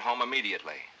the Elliott home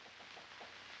immediately.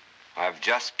 I've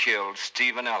just killed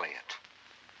Stephen Elliott.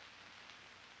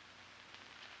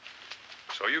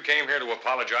 So you came here to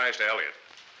apologize to Elliott.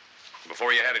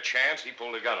 Before you had a chance, he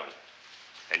pulled a gun on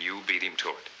you. And you beat him to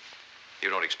it. You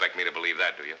don't expect me to believe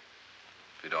that, do you?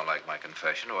 If you don't like my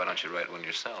confession, why don't you write one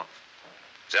yourself?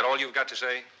 Is that all you've got to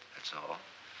say? That's all.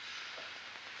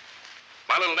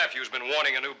 My little nephew's been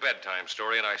wanting a new bedtime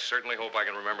story, and I certainly hope I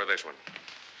can remember this one.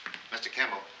 Mr.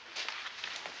 Kimball.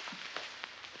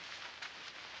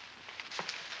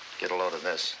 Get a load of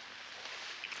this.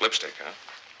 Lipstick, huh?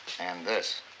 And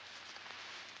this.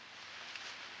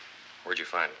 Where'd you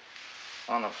find it?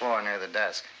 On the floor near the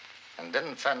desk. And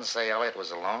didn't Fenton say Elliott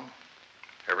was alone?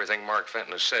 Everything Mark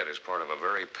Fenton has said is part of a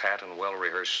very pat and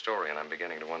well-rehearsed story, and I'm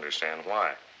beginning to understand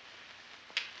why.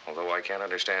 Although I can't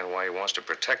understand why he wants to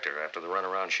protect her after the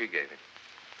runaround she gave him.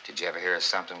 Did you ever hear of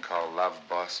something called love,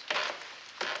 boss?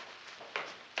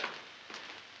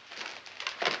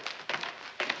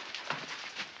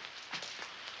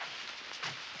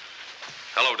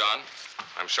 Hello, Don.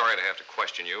 I'm sorry to have to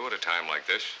question you at a time like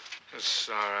this. It's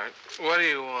all right. What do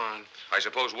you want? I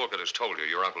suppose Wolcott has told you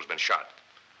your uncle's been shot.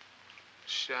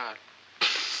 Shot.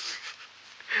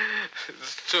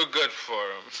 It's too good for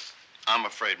him. I'm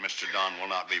afraid Mr. Don will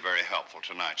not be very helpful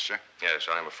tonight, sir. Yes,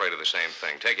 I'm afraid of the same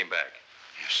thing. Take him back.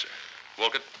 Yes, sir.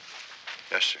 Wolcott,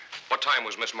 Yes, sir. what time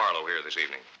was Miss Marlowe here this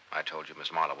evening? I told you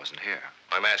Miss Marlowe wasn't here.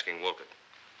 I'm asking Wolcott.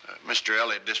 Mr.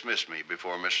 Elliott dismissed me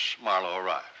before Miss Marlowe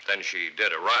arrived. Then she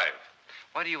did arrive.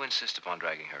 Why do you insist upon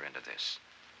dragging her into this?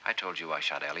 I told you I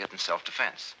shot Elliott in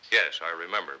self-defense. Yes, I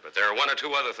remember, but there are one or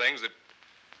two other things that...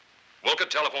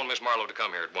 Wolcott, telephone Miss Marlowe to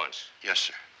come here at once. Yes,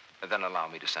 sir. Then allow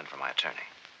me to send for my attorney.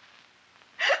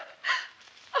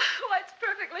 Oh, it's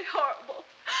perfectly horrible.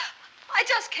 I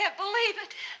just can't believe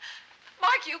it.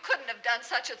 Mark, you couldn't have done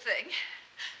such a thing.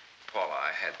 Paula,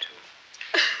 I had to.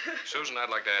 Susan, I'd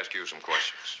like to ask you some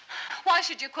questions. Why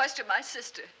should you question my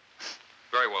sister?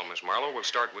 Very well, Miss Marlowe. We'll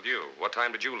start with you. What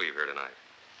time did you leave here tonight?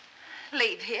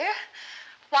 Leave here?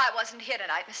 Why, I wasn't here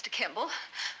tonight, Mr. Kimball.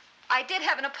 I did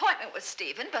have an appointment with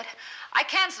Stephen, but I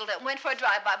canceled it and went for a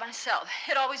drive by myself.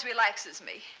 It always relaxes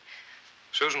me.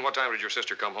 Susan, what time did your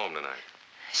sister come home tonight?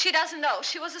 She doesn't know.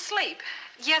 She was asleep.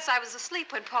 Yes, I was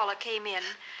asleep when Paula came in.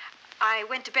 I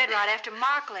went to bed right after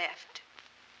Mark left.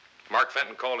 Mark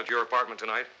Fenton called at your apartment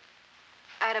tonight?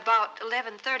 At about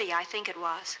 11:30, I think it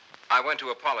was. I went to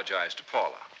apologize to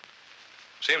Paula.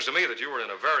 Seems to me that you were in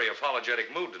a very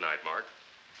apologetic mood tonight, Mark.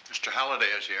 Mr.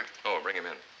 Halliday is here. Oh, bring him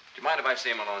in. Do you mind if I see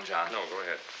him alone, John? No, go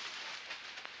ahead.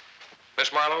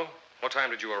 Miss Marlowe, what time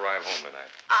did you arrive home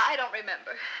tonight? I don't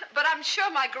remember, but I'm sure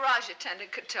my garage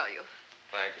attendant could tell you.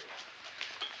 Thank you.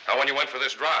 Now, when you went for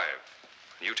this drive,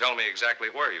 you tell me exactly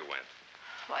where you went.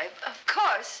 Why, of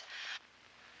course.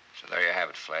 So there you have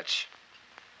it, Fletch.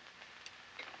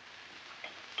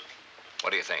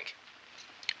 What do you think?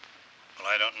 Well,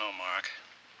 I don't know, Mark.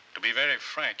 To be very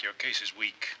frank, your case is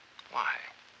weak. Why?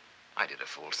 I did a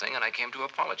fool thing, and I came to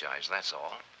apologize, that's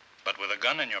all. But with a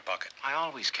gun in your pocket. I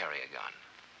always carry a gun.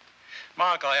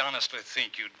 Mark, I honestly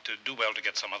think you'd do well to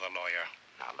get some other lawyer.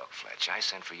 Now, look, Fletch, I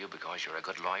sent for you because you're a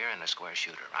good lawyer and a square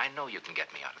shooter. I know you can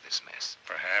get me out of this mess.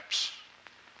 Perhaps.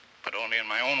 But only in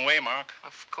my own way, Mark.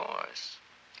 Of course.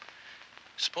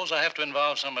 Suppose I have to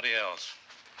involve somebody else.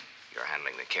 You're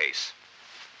handling the case.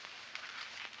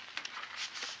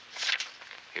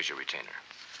 Here's your retainer.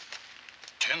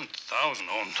 10,000?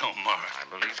 Oh, no, Mark. I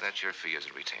believe that's your fee as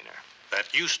a retainer.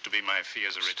 That used to be my fee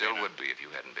as a retainer. Still would be if you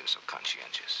hadn't been so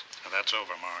conscientious. Now, that's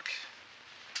over, Mark.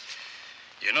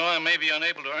 You know, I may be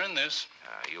unable to earn this.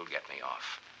 You'll get me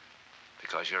off.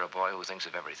 Because you're a boy who thinks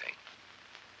of everything.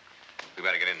 We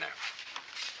better get in there.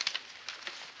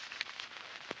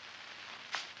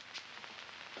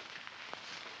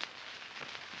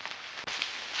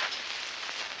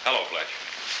 Hello, Fletch.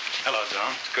 Hello,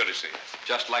 John. It's good to see you.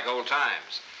 Just like old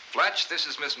times. Fletch, this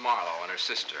is Miss Marlowe and her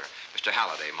sister, Mr.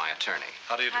 Halliday, my attorney.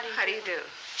 How do you do? How do you do?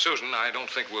 Susan, I don't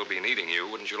think we'll be needing you.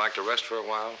 Wouldn't you like to rest for a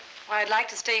while? Well, I'd like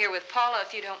to stay here with Paula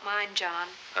if you don't mind, John.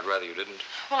 I'd rather you didn't.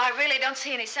 Well, I really don't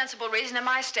see any sensible reason in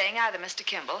my staying either, Mr.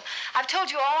 Kimball. I've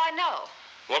told you all I know.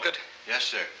 Wolcott, Yes,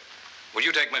 sir. will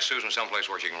you take Miss Susan someplace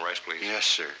where she can rest, please? Yes,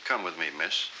 sir. Come with me,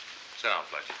 miss. Sit down,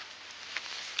 Fletch.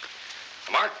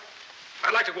 Mark,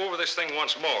 I'd like to go over this thing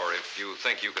once more, if you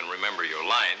think you can remember your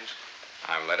lines.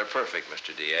 I'm letter perfect,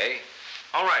 Mr. D.A.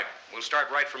 All right, we'll start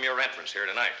right from your entrance here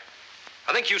tonight.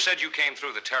 I think you said you came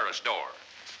through the terrace door.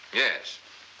 Yes.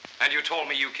 And you told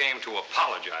me you came to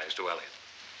apologize to Elliott.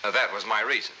 That was my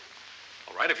reason.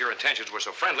 All right, if your intentions were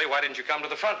so friendly, why didn't you come to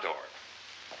the front door?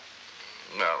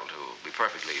 Well, to be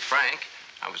perfectly frank,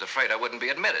 I was afraid I wouldn't be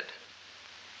admitted.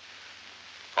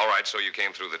 All right, so you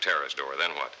came through the terrace door.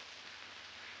 Then what?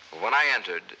 When I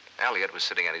entered, Elliot was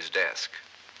sitting at his desk.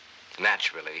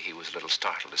 Naturally, he was a little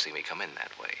startled to see me come in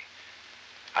that way.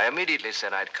 I immediately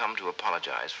said I'd come to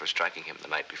apologize for striking him the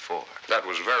night before. That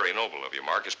was very noble of you,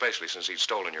 Mark, especially since he'd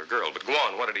stolen your girl. But go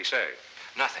on, what did he say?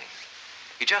 Nothing.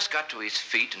 He just got to his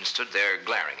feet and stood there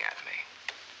glaring at me.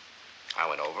 I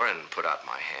went over and put out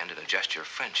my hand in a gesture of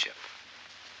friendship.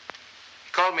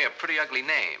 He called me a pretty ugly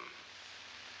name.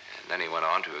 And then he went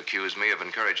on to accuse me of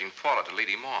encouraging Paula to lead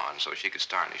him on so she could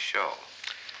star in his show.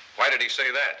 Why did he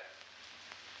say that?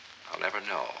 I'll never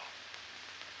know.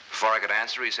 Before I could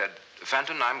answer, he said,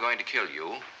 "Fenton, I'm going to kill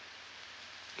you."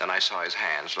 Then I saw his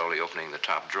hand slowly opening the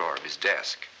top drawer of his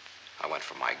desk. I went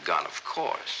for my gun, of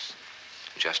course.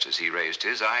 Just as he raised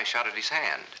his, I shot at his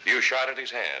hand. You shot at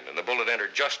his hand, and the bullet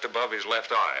entered just above his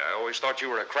left eye. I always thought you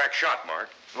were a crack shot, Mark.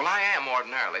 Well, I am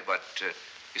ordinarily, but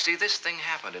you see, this thing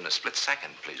happened in a split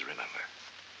second, please remember.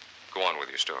 Go on with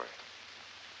your story.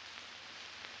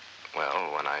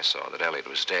 Well, when I saw that Elliot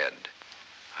was dead,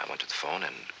 I went to the phone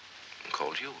and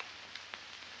called you.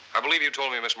 I believe you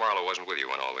told me Miss Marlowe wasn't with you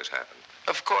when all this happened.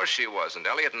 Of course she wasn't.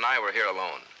 Elliot and I were here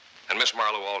alone. And Miss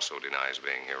Marlowe also denies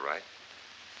being here, right?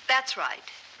 That's right.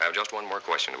 I have just one more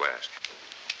question to ask.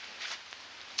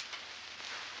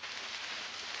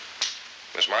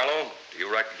 Miss Marlowe, do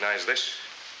you recognize this?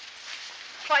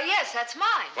 Why, yes, that's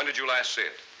mine. When did you last see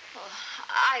it? Well,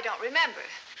 I don't remember.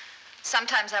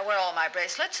 Sometimes I wear all my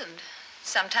bracelets, and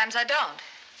sometimes I don't.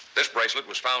 This bracelet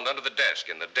was found under the desk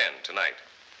in the den tonight.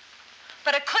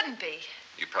 But it couldn't be.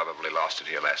 You probably lost it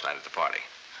here last night at the party.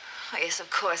 Oh, yes, of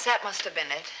course. That must have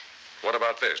been it. What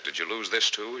about this? Did you lose this,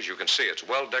 too? As you can see, it's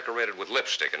well decorated with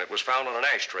lipstick, and it was found on an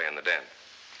ashtray in the den.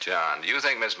 John, do you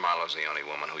think Miss Marlowe's the only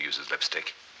woman who uses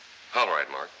lipstick? All right,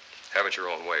 Mark. Have it your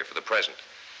own way for the present.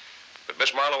 But,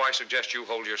 Miss Marlowe, I suggest you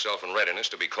hold yourself in readiness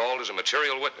to be called as a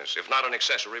material witness, if not an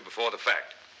accessory before the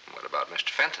fact. What about Mr.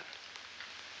 Fenton?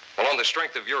 Well, on the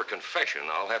strength of your confession,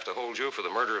 I'll have to hold you for the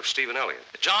murder of Stephen Elliott.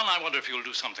 John, I wonder if you'll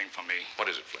do something for me. What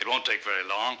is it, Fletcher? It won't take very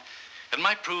long. It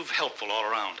might prove helpful all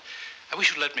around. I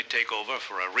wish you'd let me take over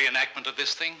for a reenactment of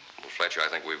this thing. Well, Fletcher, I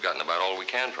think we've gotten about all we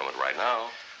can from it right now.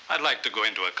 I'd like to go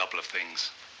into a couple of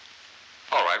things.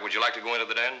 All right, would you like to go into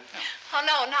the den? Oh,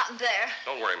 no, not in there.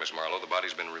 Don't worry, Miss Marlowe. The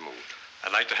body's been removed.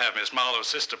 I'd like to have Miss Marlowe's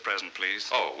sister present, please.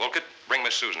 Oh, Wilkett, bring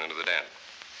Miss Susan into the den.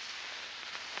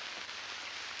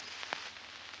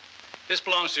 This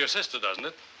belongs to your sister, doesn't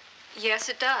it? Yes,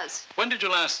 it does. When did you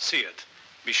last see it?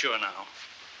 Be sure now.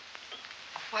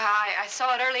 Well, I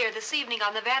saw it earlier this evening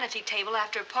on the vanity table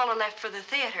after Paula left for the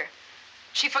theater.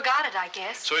 She forgot it, I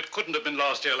guess. So it couldn't have been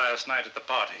lost here last night at the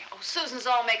party. Oh, Susan's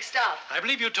all mixed up. I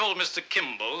believe you told Mr.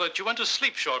 Kimball that you went to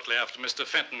sleep shortly after Mr.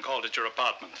 Fenton called at your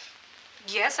apartment.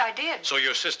 Yes, I did. So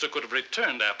your sister could have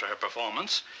returned after her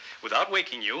performance without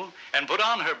waking you and put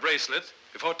on her bracelet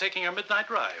before taking her midnight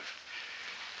drive.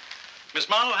 Miss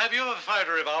Marlowe, have you ever fired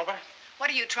a revolver? What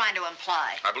are you trying to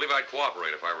imply? I believe I'd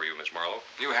cooperate if I were you, Miss Marlowe.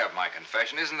 You have my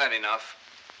confession. Isn't that enough?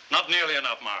 Not nearly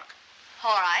enough, Mark.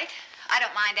 All right. I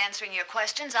don't mind answering your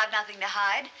questions. I've nothing to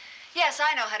hide. Yes,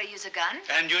 I know how to use a gun.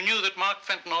 And you knew that Mark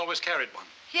Fenton always carried one.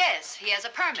 Yes, he has a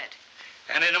permit.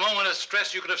 And in a moment of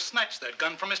stress, you could have snatched that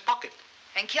gun from his pocket.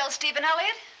 And killed Stephen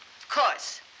Elliott? Of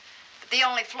course. But the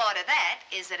only flaw to that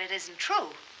is that it isn't true.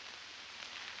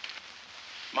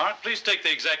 Mark, please take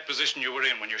the exact position you were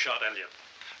in when you shot Elliott.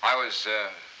 I was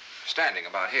standing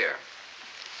about here.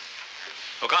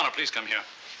 O'Connor, please come here.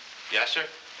 Yes, sir?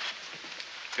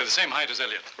 You're the same height as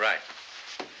Elliott. Right.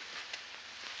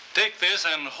 Take this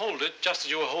and hold it just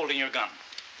as you were holding your gun.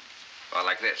 Well,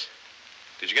 like this.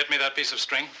 Did you get me that piece of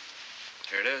string?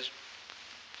 Here it is.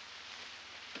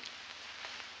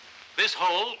 This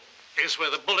hole is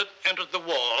where the bullet entered the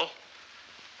wall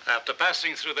after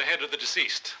passing through the head of the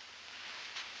deceased.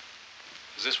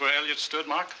 Is this where Elliott stood,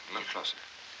 Mark? A little closer.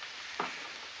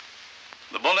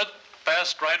 The bullet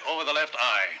passed right over the left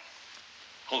eye.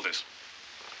 Hold this.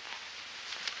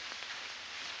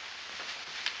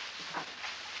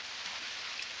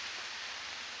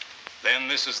 Then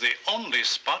this is the only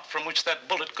spot from which that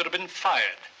bullet could have been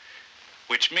fired,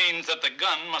 which means that the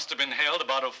gun must have been held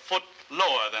about a foot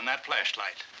lower than that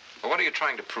flashlight. Well, what are you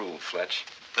trying to prove, Fletch?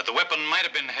 That the weapon might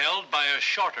have been held by a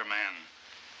shorter man.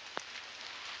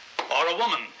 Or a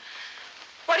woman.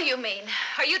 What do you mean?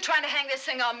 Are you trying to hang this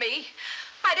thing on me?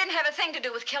 I didn't have a thing to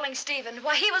do with killing Stephen.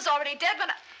 Why, he was already dead when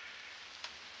I...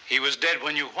 He was dead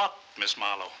when you what, Miss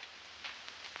Marlowe?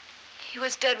 He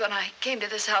was dead when I came to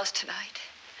this house tonight.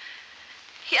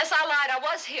 Yes, I lied. I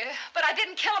was here. But I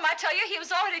didn't kill him. I tell you, he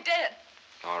was already dead.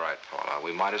 All right, Paula,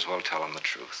 we might as well tell him the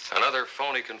truth. Another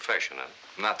phony confession, huh?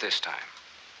 Not this time.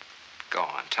 Go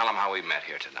on, tell him how we met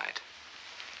here tonight.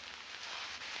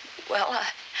 Well,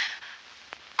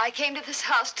 I came to this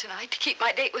house tonight to keep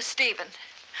my date with Stephen.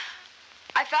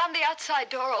 I found the outside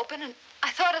door open, and I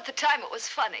thought at the time it was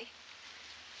funny.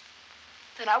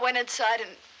 Then I went inside and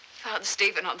found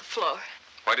Stephen on the floor.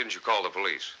 Why didn't you call the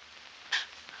police?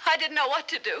 I didn't know what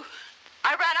to do.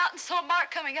 I ran out and saw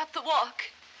Mark coming up the walk.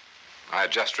 I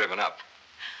had just driven up.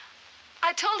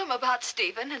 I told him about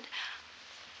Stephen, and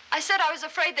I said I was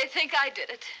afraid they'd think I did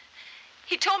it.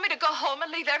 He told me to go home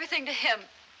and leave everything to him.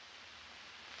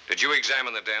 Did you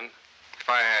examine the den? If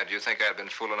I had, do you think I'd been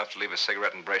fool enough to leave a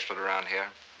cigarette and bracelet around here?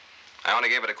 I only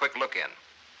gave it a quick look in.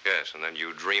 Yes, and then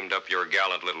you dreamed up your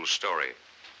gallant little story.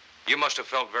 You must have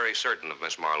felt very certain of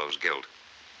Miss Marlowe's guilt.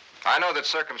 I know that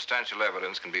circumstantial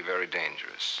evidence can be very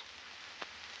dangerous.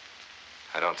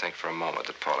 I don't think for a moment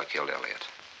that Paula killed Elliot.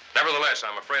 Nevertheless,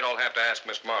 I'm afraid I'll have to ask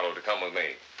Miss Marlowe to come with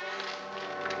me.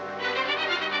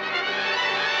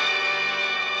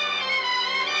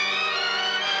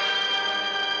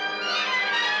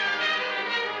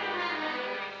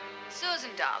 Susan,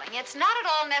 darling, it's not at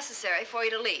all necessary for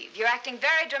you to leave. You're acting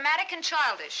very dramatic and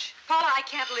childish. Paula, I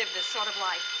can't live this sort of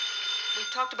life.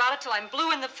 We've talked about it till I'm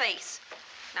blue in the face.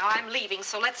 Now I'm leaving,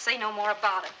 so let's say no more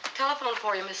about it. Telephone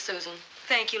for you, Miss Susan.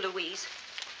 Thank you, Louise.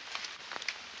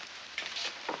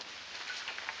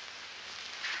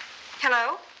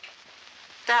 Hello?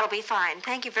 That'll be fine.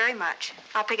 Thank you very much.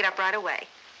 I'll pick it up right away.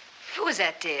 Who was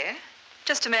that, dear?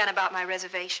 Just a man about my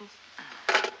reservation.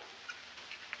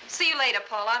 See you later,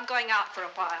 Paula. I'm going out for a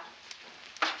while.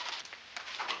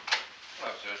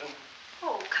 Hello, Susan.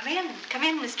 Oh, come in. Come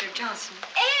in, Mr. Johnson.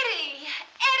 Eddie!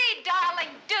 Eddie,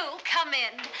 darling, do come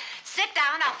in. Sit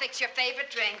down. I'll fix your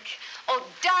favorite drink. Oh,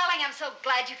 darling, I'm so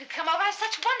glad you could come over. I have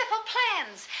such wonderful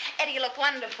plans. Eddie, you look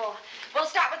wonderful. We'll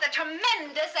start with a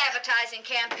tremendous advertising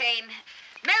campaign.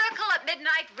 Miracle at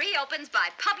Midnight reopens by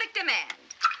public demand.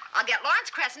 I'll get Lawrence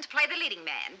Crescent to play the leading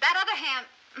man. That other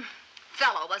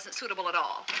fellow wasn't suitable at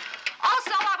all.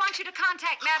 Also, I want you to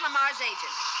contact Madeline Marr's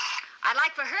agent. I'd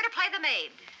like for her to play the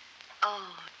maid.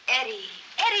 Oh, Eddie.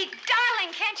 Eddie,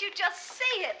 darling, can't you just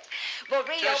see it? We'll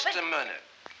reopen... Just a minute.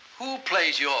 Who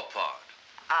plays your part?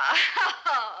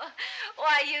 Oh,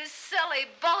 why, you silly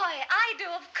boy. I do,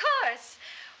 of course.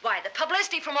 Why, the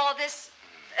publicity from all this...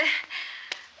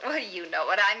 well, you know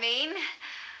what I mean.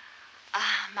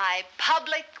 My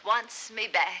public wants me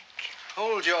back.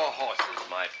 Hold your horses,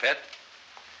 my pet.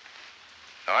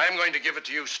 Now, I'm going to give it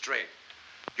to you straight.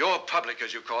 Your public,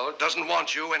 as you call it, doesn't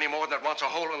want you any more than it wants a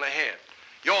hole in the head.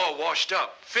 You're washed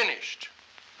up, finished.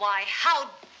 Why, how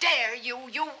dare you,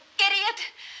 you idiot!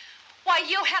 Why,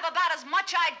 you have about as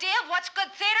much idea of what's good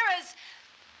theater as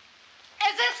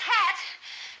this hat.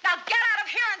 Now get out of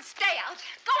here and stay out.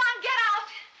 Go on, get out.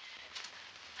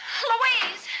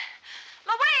 Louise!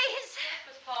 Louise!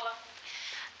 Miss Paula.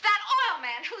 That oil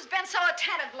man who's been so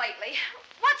attentive lately.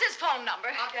 What's his phone number?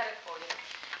 I'll get it for you.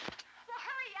 Well,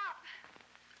 hurry up.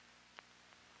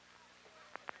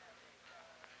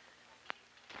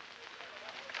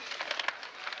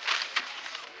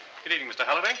 Good evening, Mr.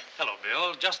 Halliday. Hello,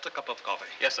 Bill. Just a cup of coffee.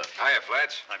 Yes, sir. Hiya,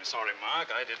 Fletch. I'm sorry, Mark.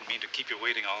 I didn't mean to keep you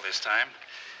waiting all this time.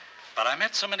 But I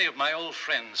met so many of my old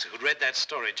friends who'd read that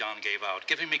story John gave out,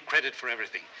 giving me credit for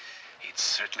everything. He'd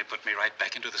certainly put me right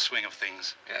back into the swing of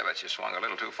things. Yeah, but you swung a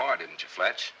little too far, didn't you,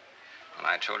 Fletch? When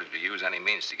I told you to use any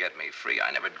means to get me free,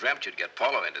 I never dreamt you'd get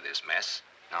Paula into this mess.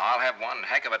 Now, I'll have one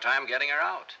heck of a time getting her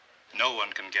out. No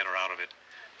one can get her out of it.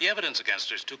 The evidence against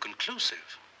her is too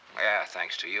conclusive. Yeah,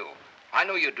 thanks to you. I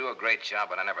knew you'd do a great job,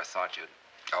 but I never thought you'd...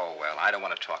 Oh, well, I don't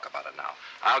want to talk about it now.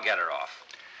 I'll get her off.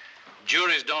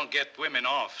 Juries don't get women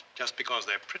off just because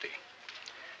they're pretty.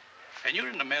 And you're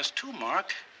in the mess too,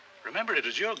 Mark. Remember, it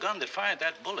was your gun that fired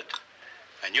that bullet.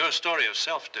 And your story of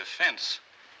self-defense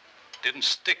didn't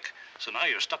stick. So now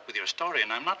you're stuck with your story,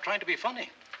 and I'm not trying to be funny.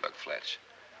 Look, Fletch,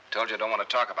 told you I don't want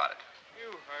to talk about it.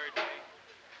 You heard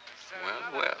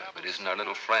me. Well, if it isn't our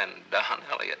little friend, Don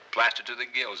Elliott, plastered to the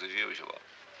gills as usual.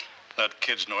 That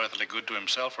kid's no earthly good to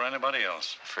himself or anybody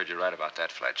else. I'm afraid you're right about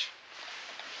that, Fletch.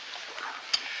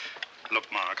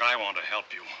 Look, Mark, I want to help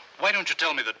you. Why don't you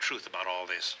tell me the truth about all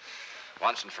this?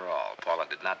 Once and for all, Paula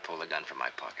did not pull the gun from my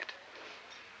pocket.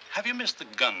 Have you missed the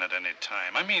gun at any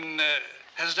time? I mean,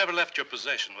 has it ever left your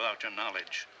possession without your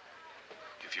knowledge?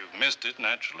 If you've missed it,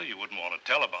 naturally, you wouldn't want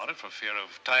to tell about it for fear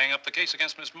of tying up the case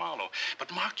against Miss Marlowe.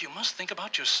 But, Mark, you must think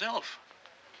about yourself.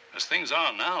 As things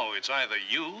are now, it's either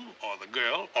you or the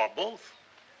girl or both.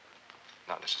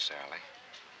 Not necessarily.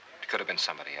 It could have been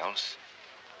somebody else.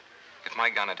 If my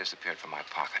gun had disappeared from my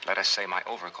pocket, let us say my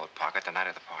overcoat pocket the night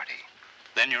of the party.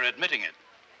 Then you're admitting it.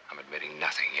 I'm admitting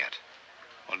nothing yet.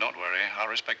 Well, don't worry. I'll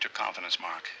respect your confidence,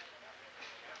 Mark.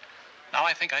 Now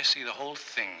I think I see the whole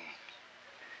thing.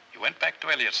 You went back to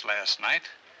Elliott's last night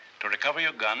to recover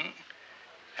your gun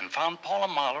and found Paula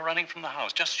Marlowe running from the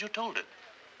house, just as you told it.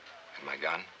 And my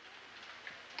gun?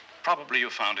 Probably you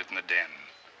found it in the den.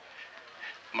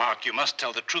 Mark, you must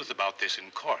tell the truth about this in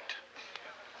court.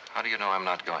 How do you know I'm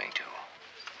not going to?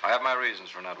 I have my reasons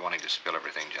for not wanting to spill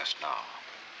everything just now.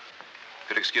 If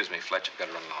you'd excuse me, Fletch, I've got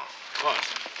to run along. What?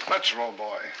 Fletcher, old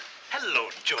boy. Hello,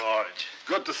 George.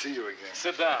 Good to see you again.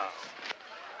 Sit down.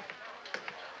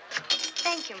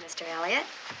 Thank you, Mr. Elliott.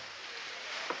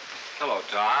 Hello,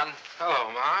 Don.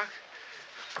 Hello, Mark.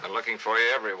 Been looking for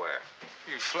you everywhere.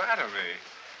 You flatter me.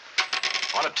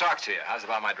 I want to talk to you. How's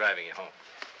about my driving you home?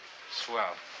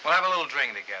 Swell. We'll have a little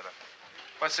drink together.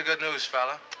 What's the good news,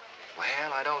 fella?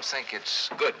 Well, I don't think it's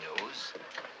good news.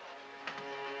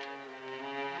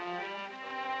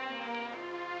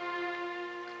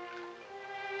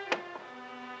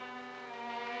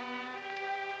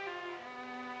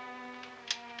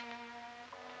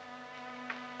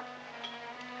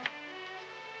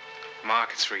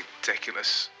 Mark, it's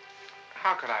ridiculous.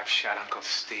 How could I have shot Uncle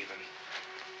Stephen?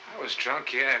 I was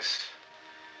drunk, yes.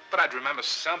 But I'd remember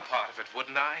some part of it,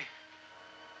 wouldn't I?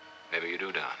 Maybe you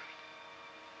do, Don.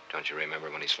 Don't you remember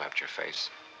when he slapped your face?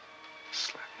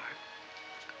 Slapped my...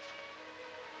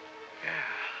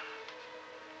 Yeah.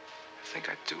 I think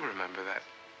I do remember that.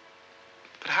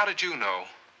 But how did you know?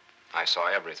 I saw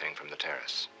everything from the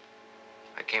terrace.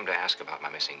 I came to ask about my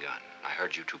missing gun. I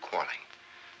heard you two quarreling.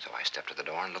 So I stepped to the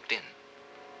door and looked in.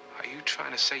 Are you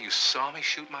trying to say you saw me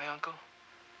shoot my uncle?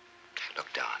 Look,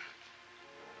 Don,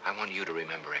 I want you to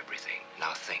remember everything.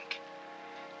 Now think.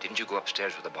 Didn't you go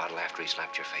upstairs with a bottle after he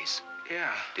slapped your face?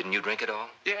 Yeah. Didn't you drink it all?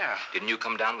 Yeah. Didn't you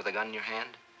come down with a gun in your hand?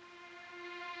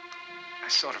 I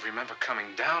sort of remember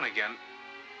coming down again.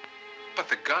 But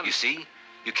the gun... You see?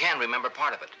 You can remember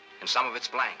part of it, and some of it's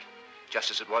blank. Just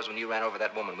as it was when you ran over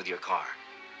that woman with your car.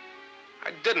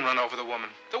 I didn't run over the woman.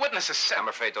 The witnesses said... I'm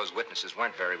afraid those witnesses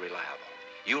weren't very reliable.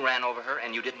 You ran over her,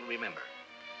 and you didn't remember.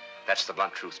 That's the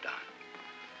blunt truth, Don.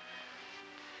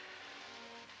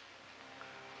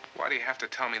 Why do you have to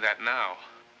tell me that now?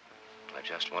 I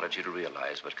just wanted you to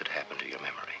realize what could happen to your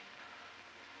memory.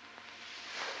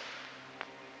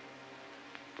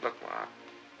 Look, Mark,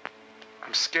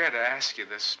 I'm scared to ask you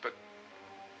this, but...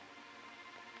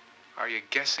 Are you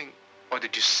guessing, or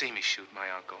did you see me shoot my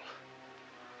uncle?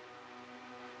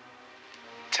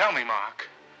 Tell me, Mark.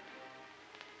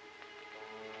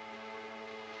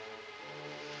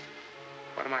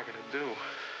 What am I gonna do?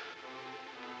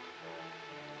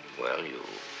 Well, you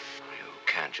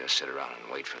can't just sit around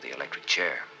and wait for the electric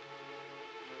chair.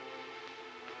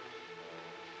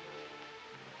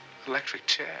 Electric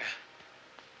chair?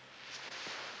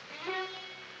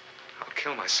 I'll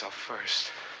kill myself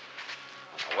first.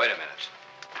 Now, wait a minute.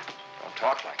 Don't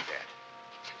talk like that.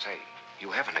 Say, you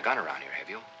haven't a gun around here, have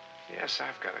you? Yes,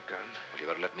 I've got a gun. Well, you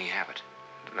better let me have it.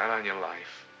 Not on your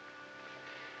life.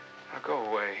 Now go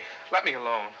away. Let me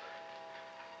alone.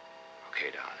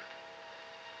 Okay, Don.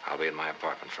 I'll be in my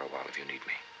apartment for a while if you need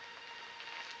me.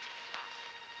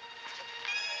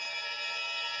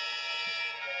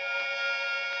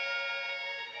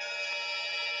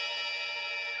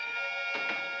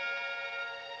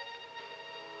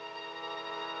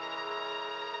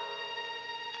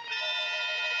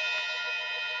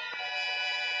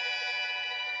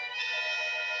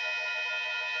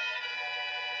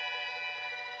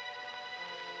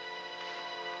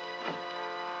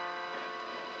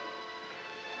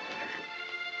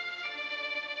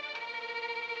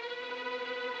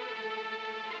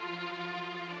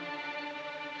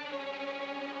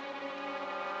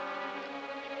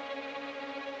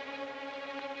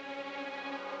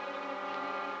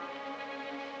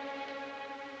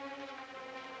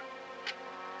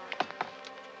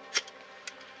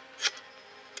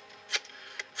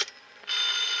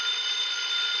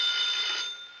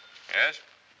 Yes?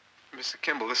 Mr.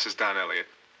 Kimball, this is Don Elliott.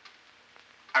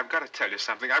 I've got to tell you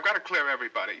something. I've got to clear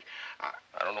everybody. I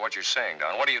don't know what you're saying,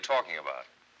 Don. What are you talking about?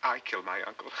 I killed my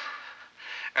uncle.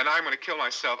 And I'm going to kill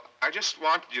myself. I just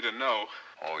wanted you to know.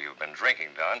 Oh, you've been drinking,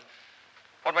 Don.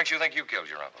 What makes you think you killed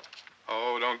your uncle?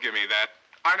 Oh, don't give me that.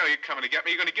 I know you're coming to get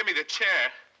me. You're going to give me the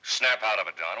chair. Snap out of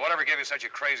it, Don. Whatever gave you such a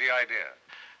crazy idea?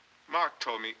 Mark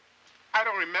told me. I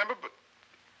don't remember, but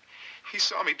he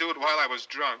saw me do it while I was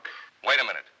drunk. Wait a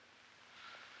minute.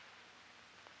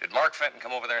 Did Mark Fenton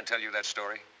come over there and tell you that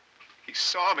story? He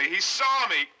saw me. He saw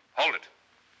me. Hold it.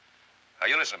 Now,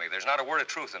 you listen to me. There's not a word of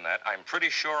truth in that. I'm pretty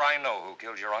sure I know who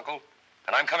killed your uncle,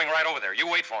 and I'm coming right over there. You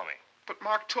wait for me. But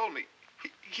Mark told me.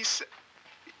 He said...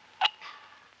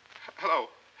 Hello?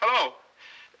 Hello?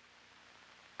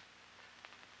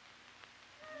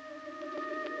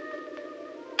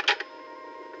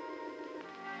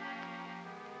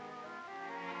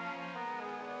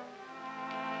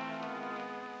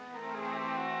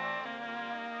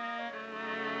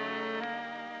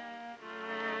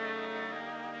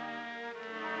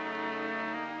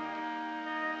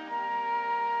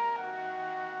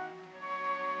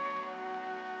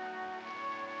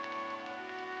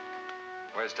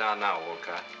 Where's Don now,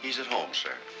 Wolcott? He's at home,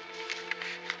 sir.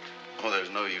 Oh,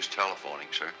 there's no use telephoning,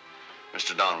 sir.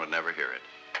 Mr. Don would never hear it.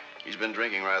 He's been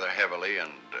drinking rather heavily, and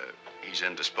he's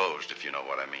indisposed, if you know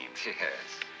what I mean.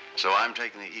 Yes. So I'm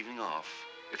taking the evening off.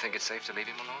 You think it's safe to leave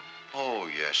him alone? Oh,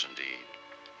 yes, indeed.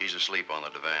 He's asleep on the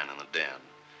divan in the den,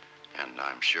 and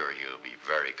I'm sure he'll be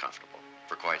very comfortable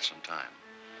for quite some time.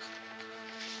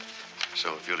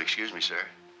 So if you'll excuse me, sir.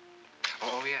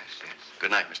 Oh, yes, yes.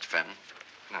 Good night, Mr. Fenton.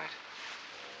 Good night.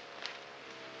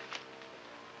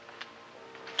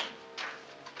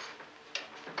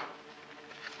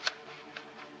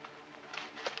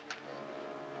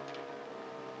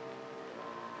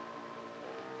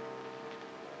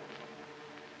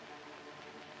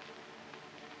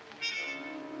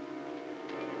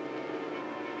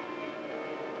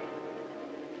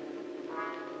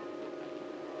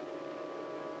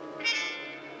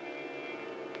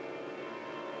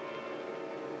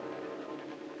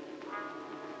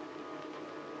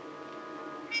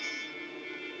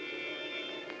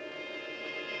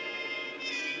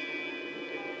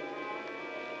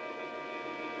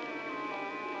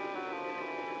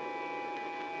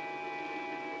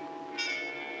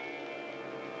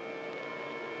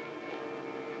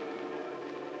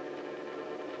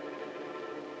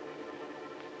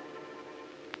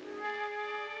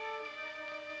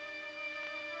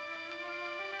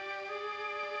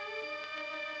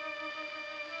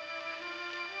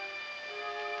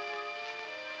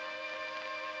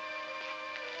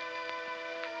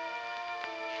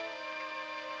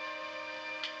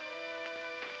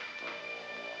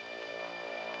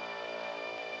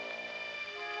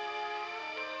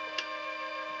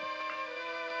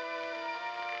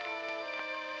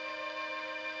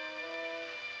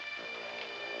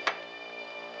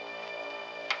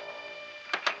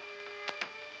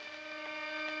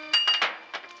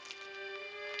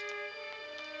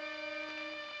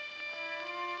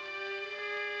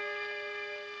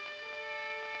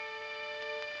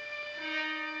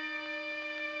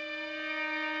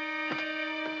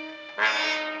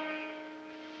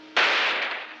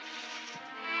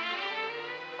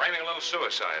 Framing a little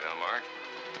suicide, huh, Mark?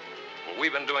 Well,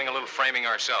 we've been doing a little framing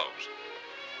ourselves.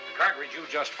 The cartridge you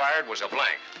just fired was a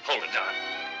blank. Hold it, Don.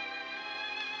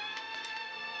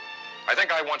 I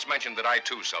think I once mentioned that I,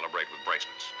 too, celebrate with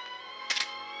bracelets.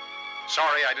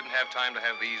 Sorry I didn't have time to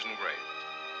have these engraved.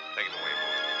 Take it away,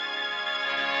 boy.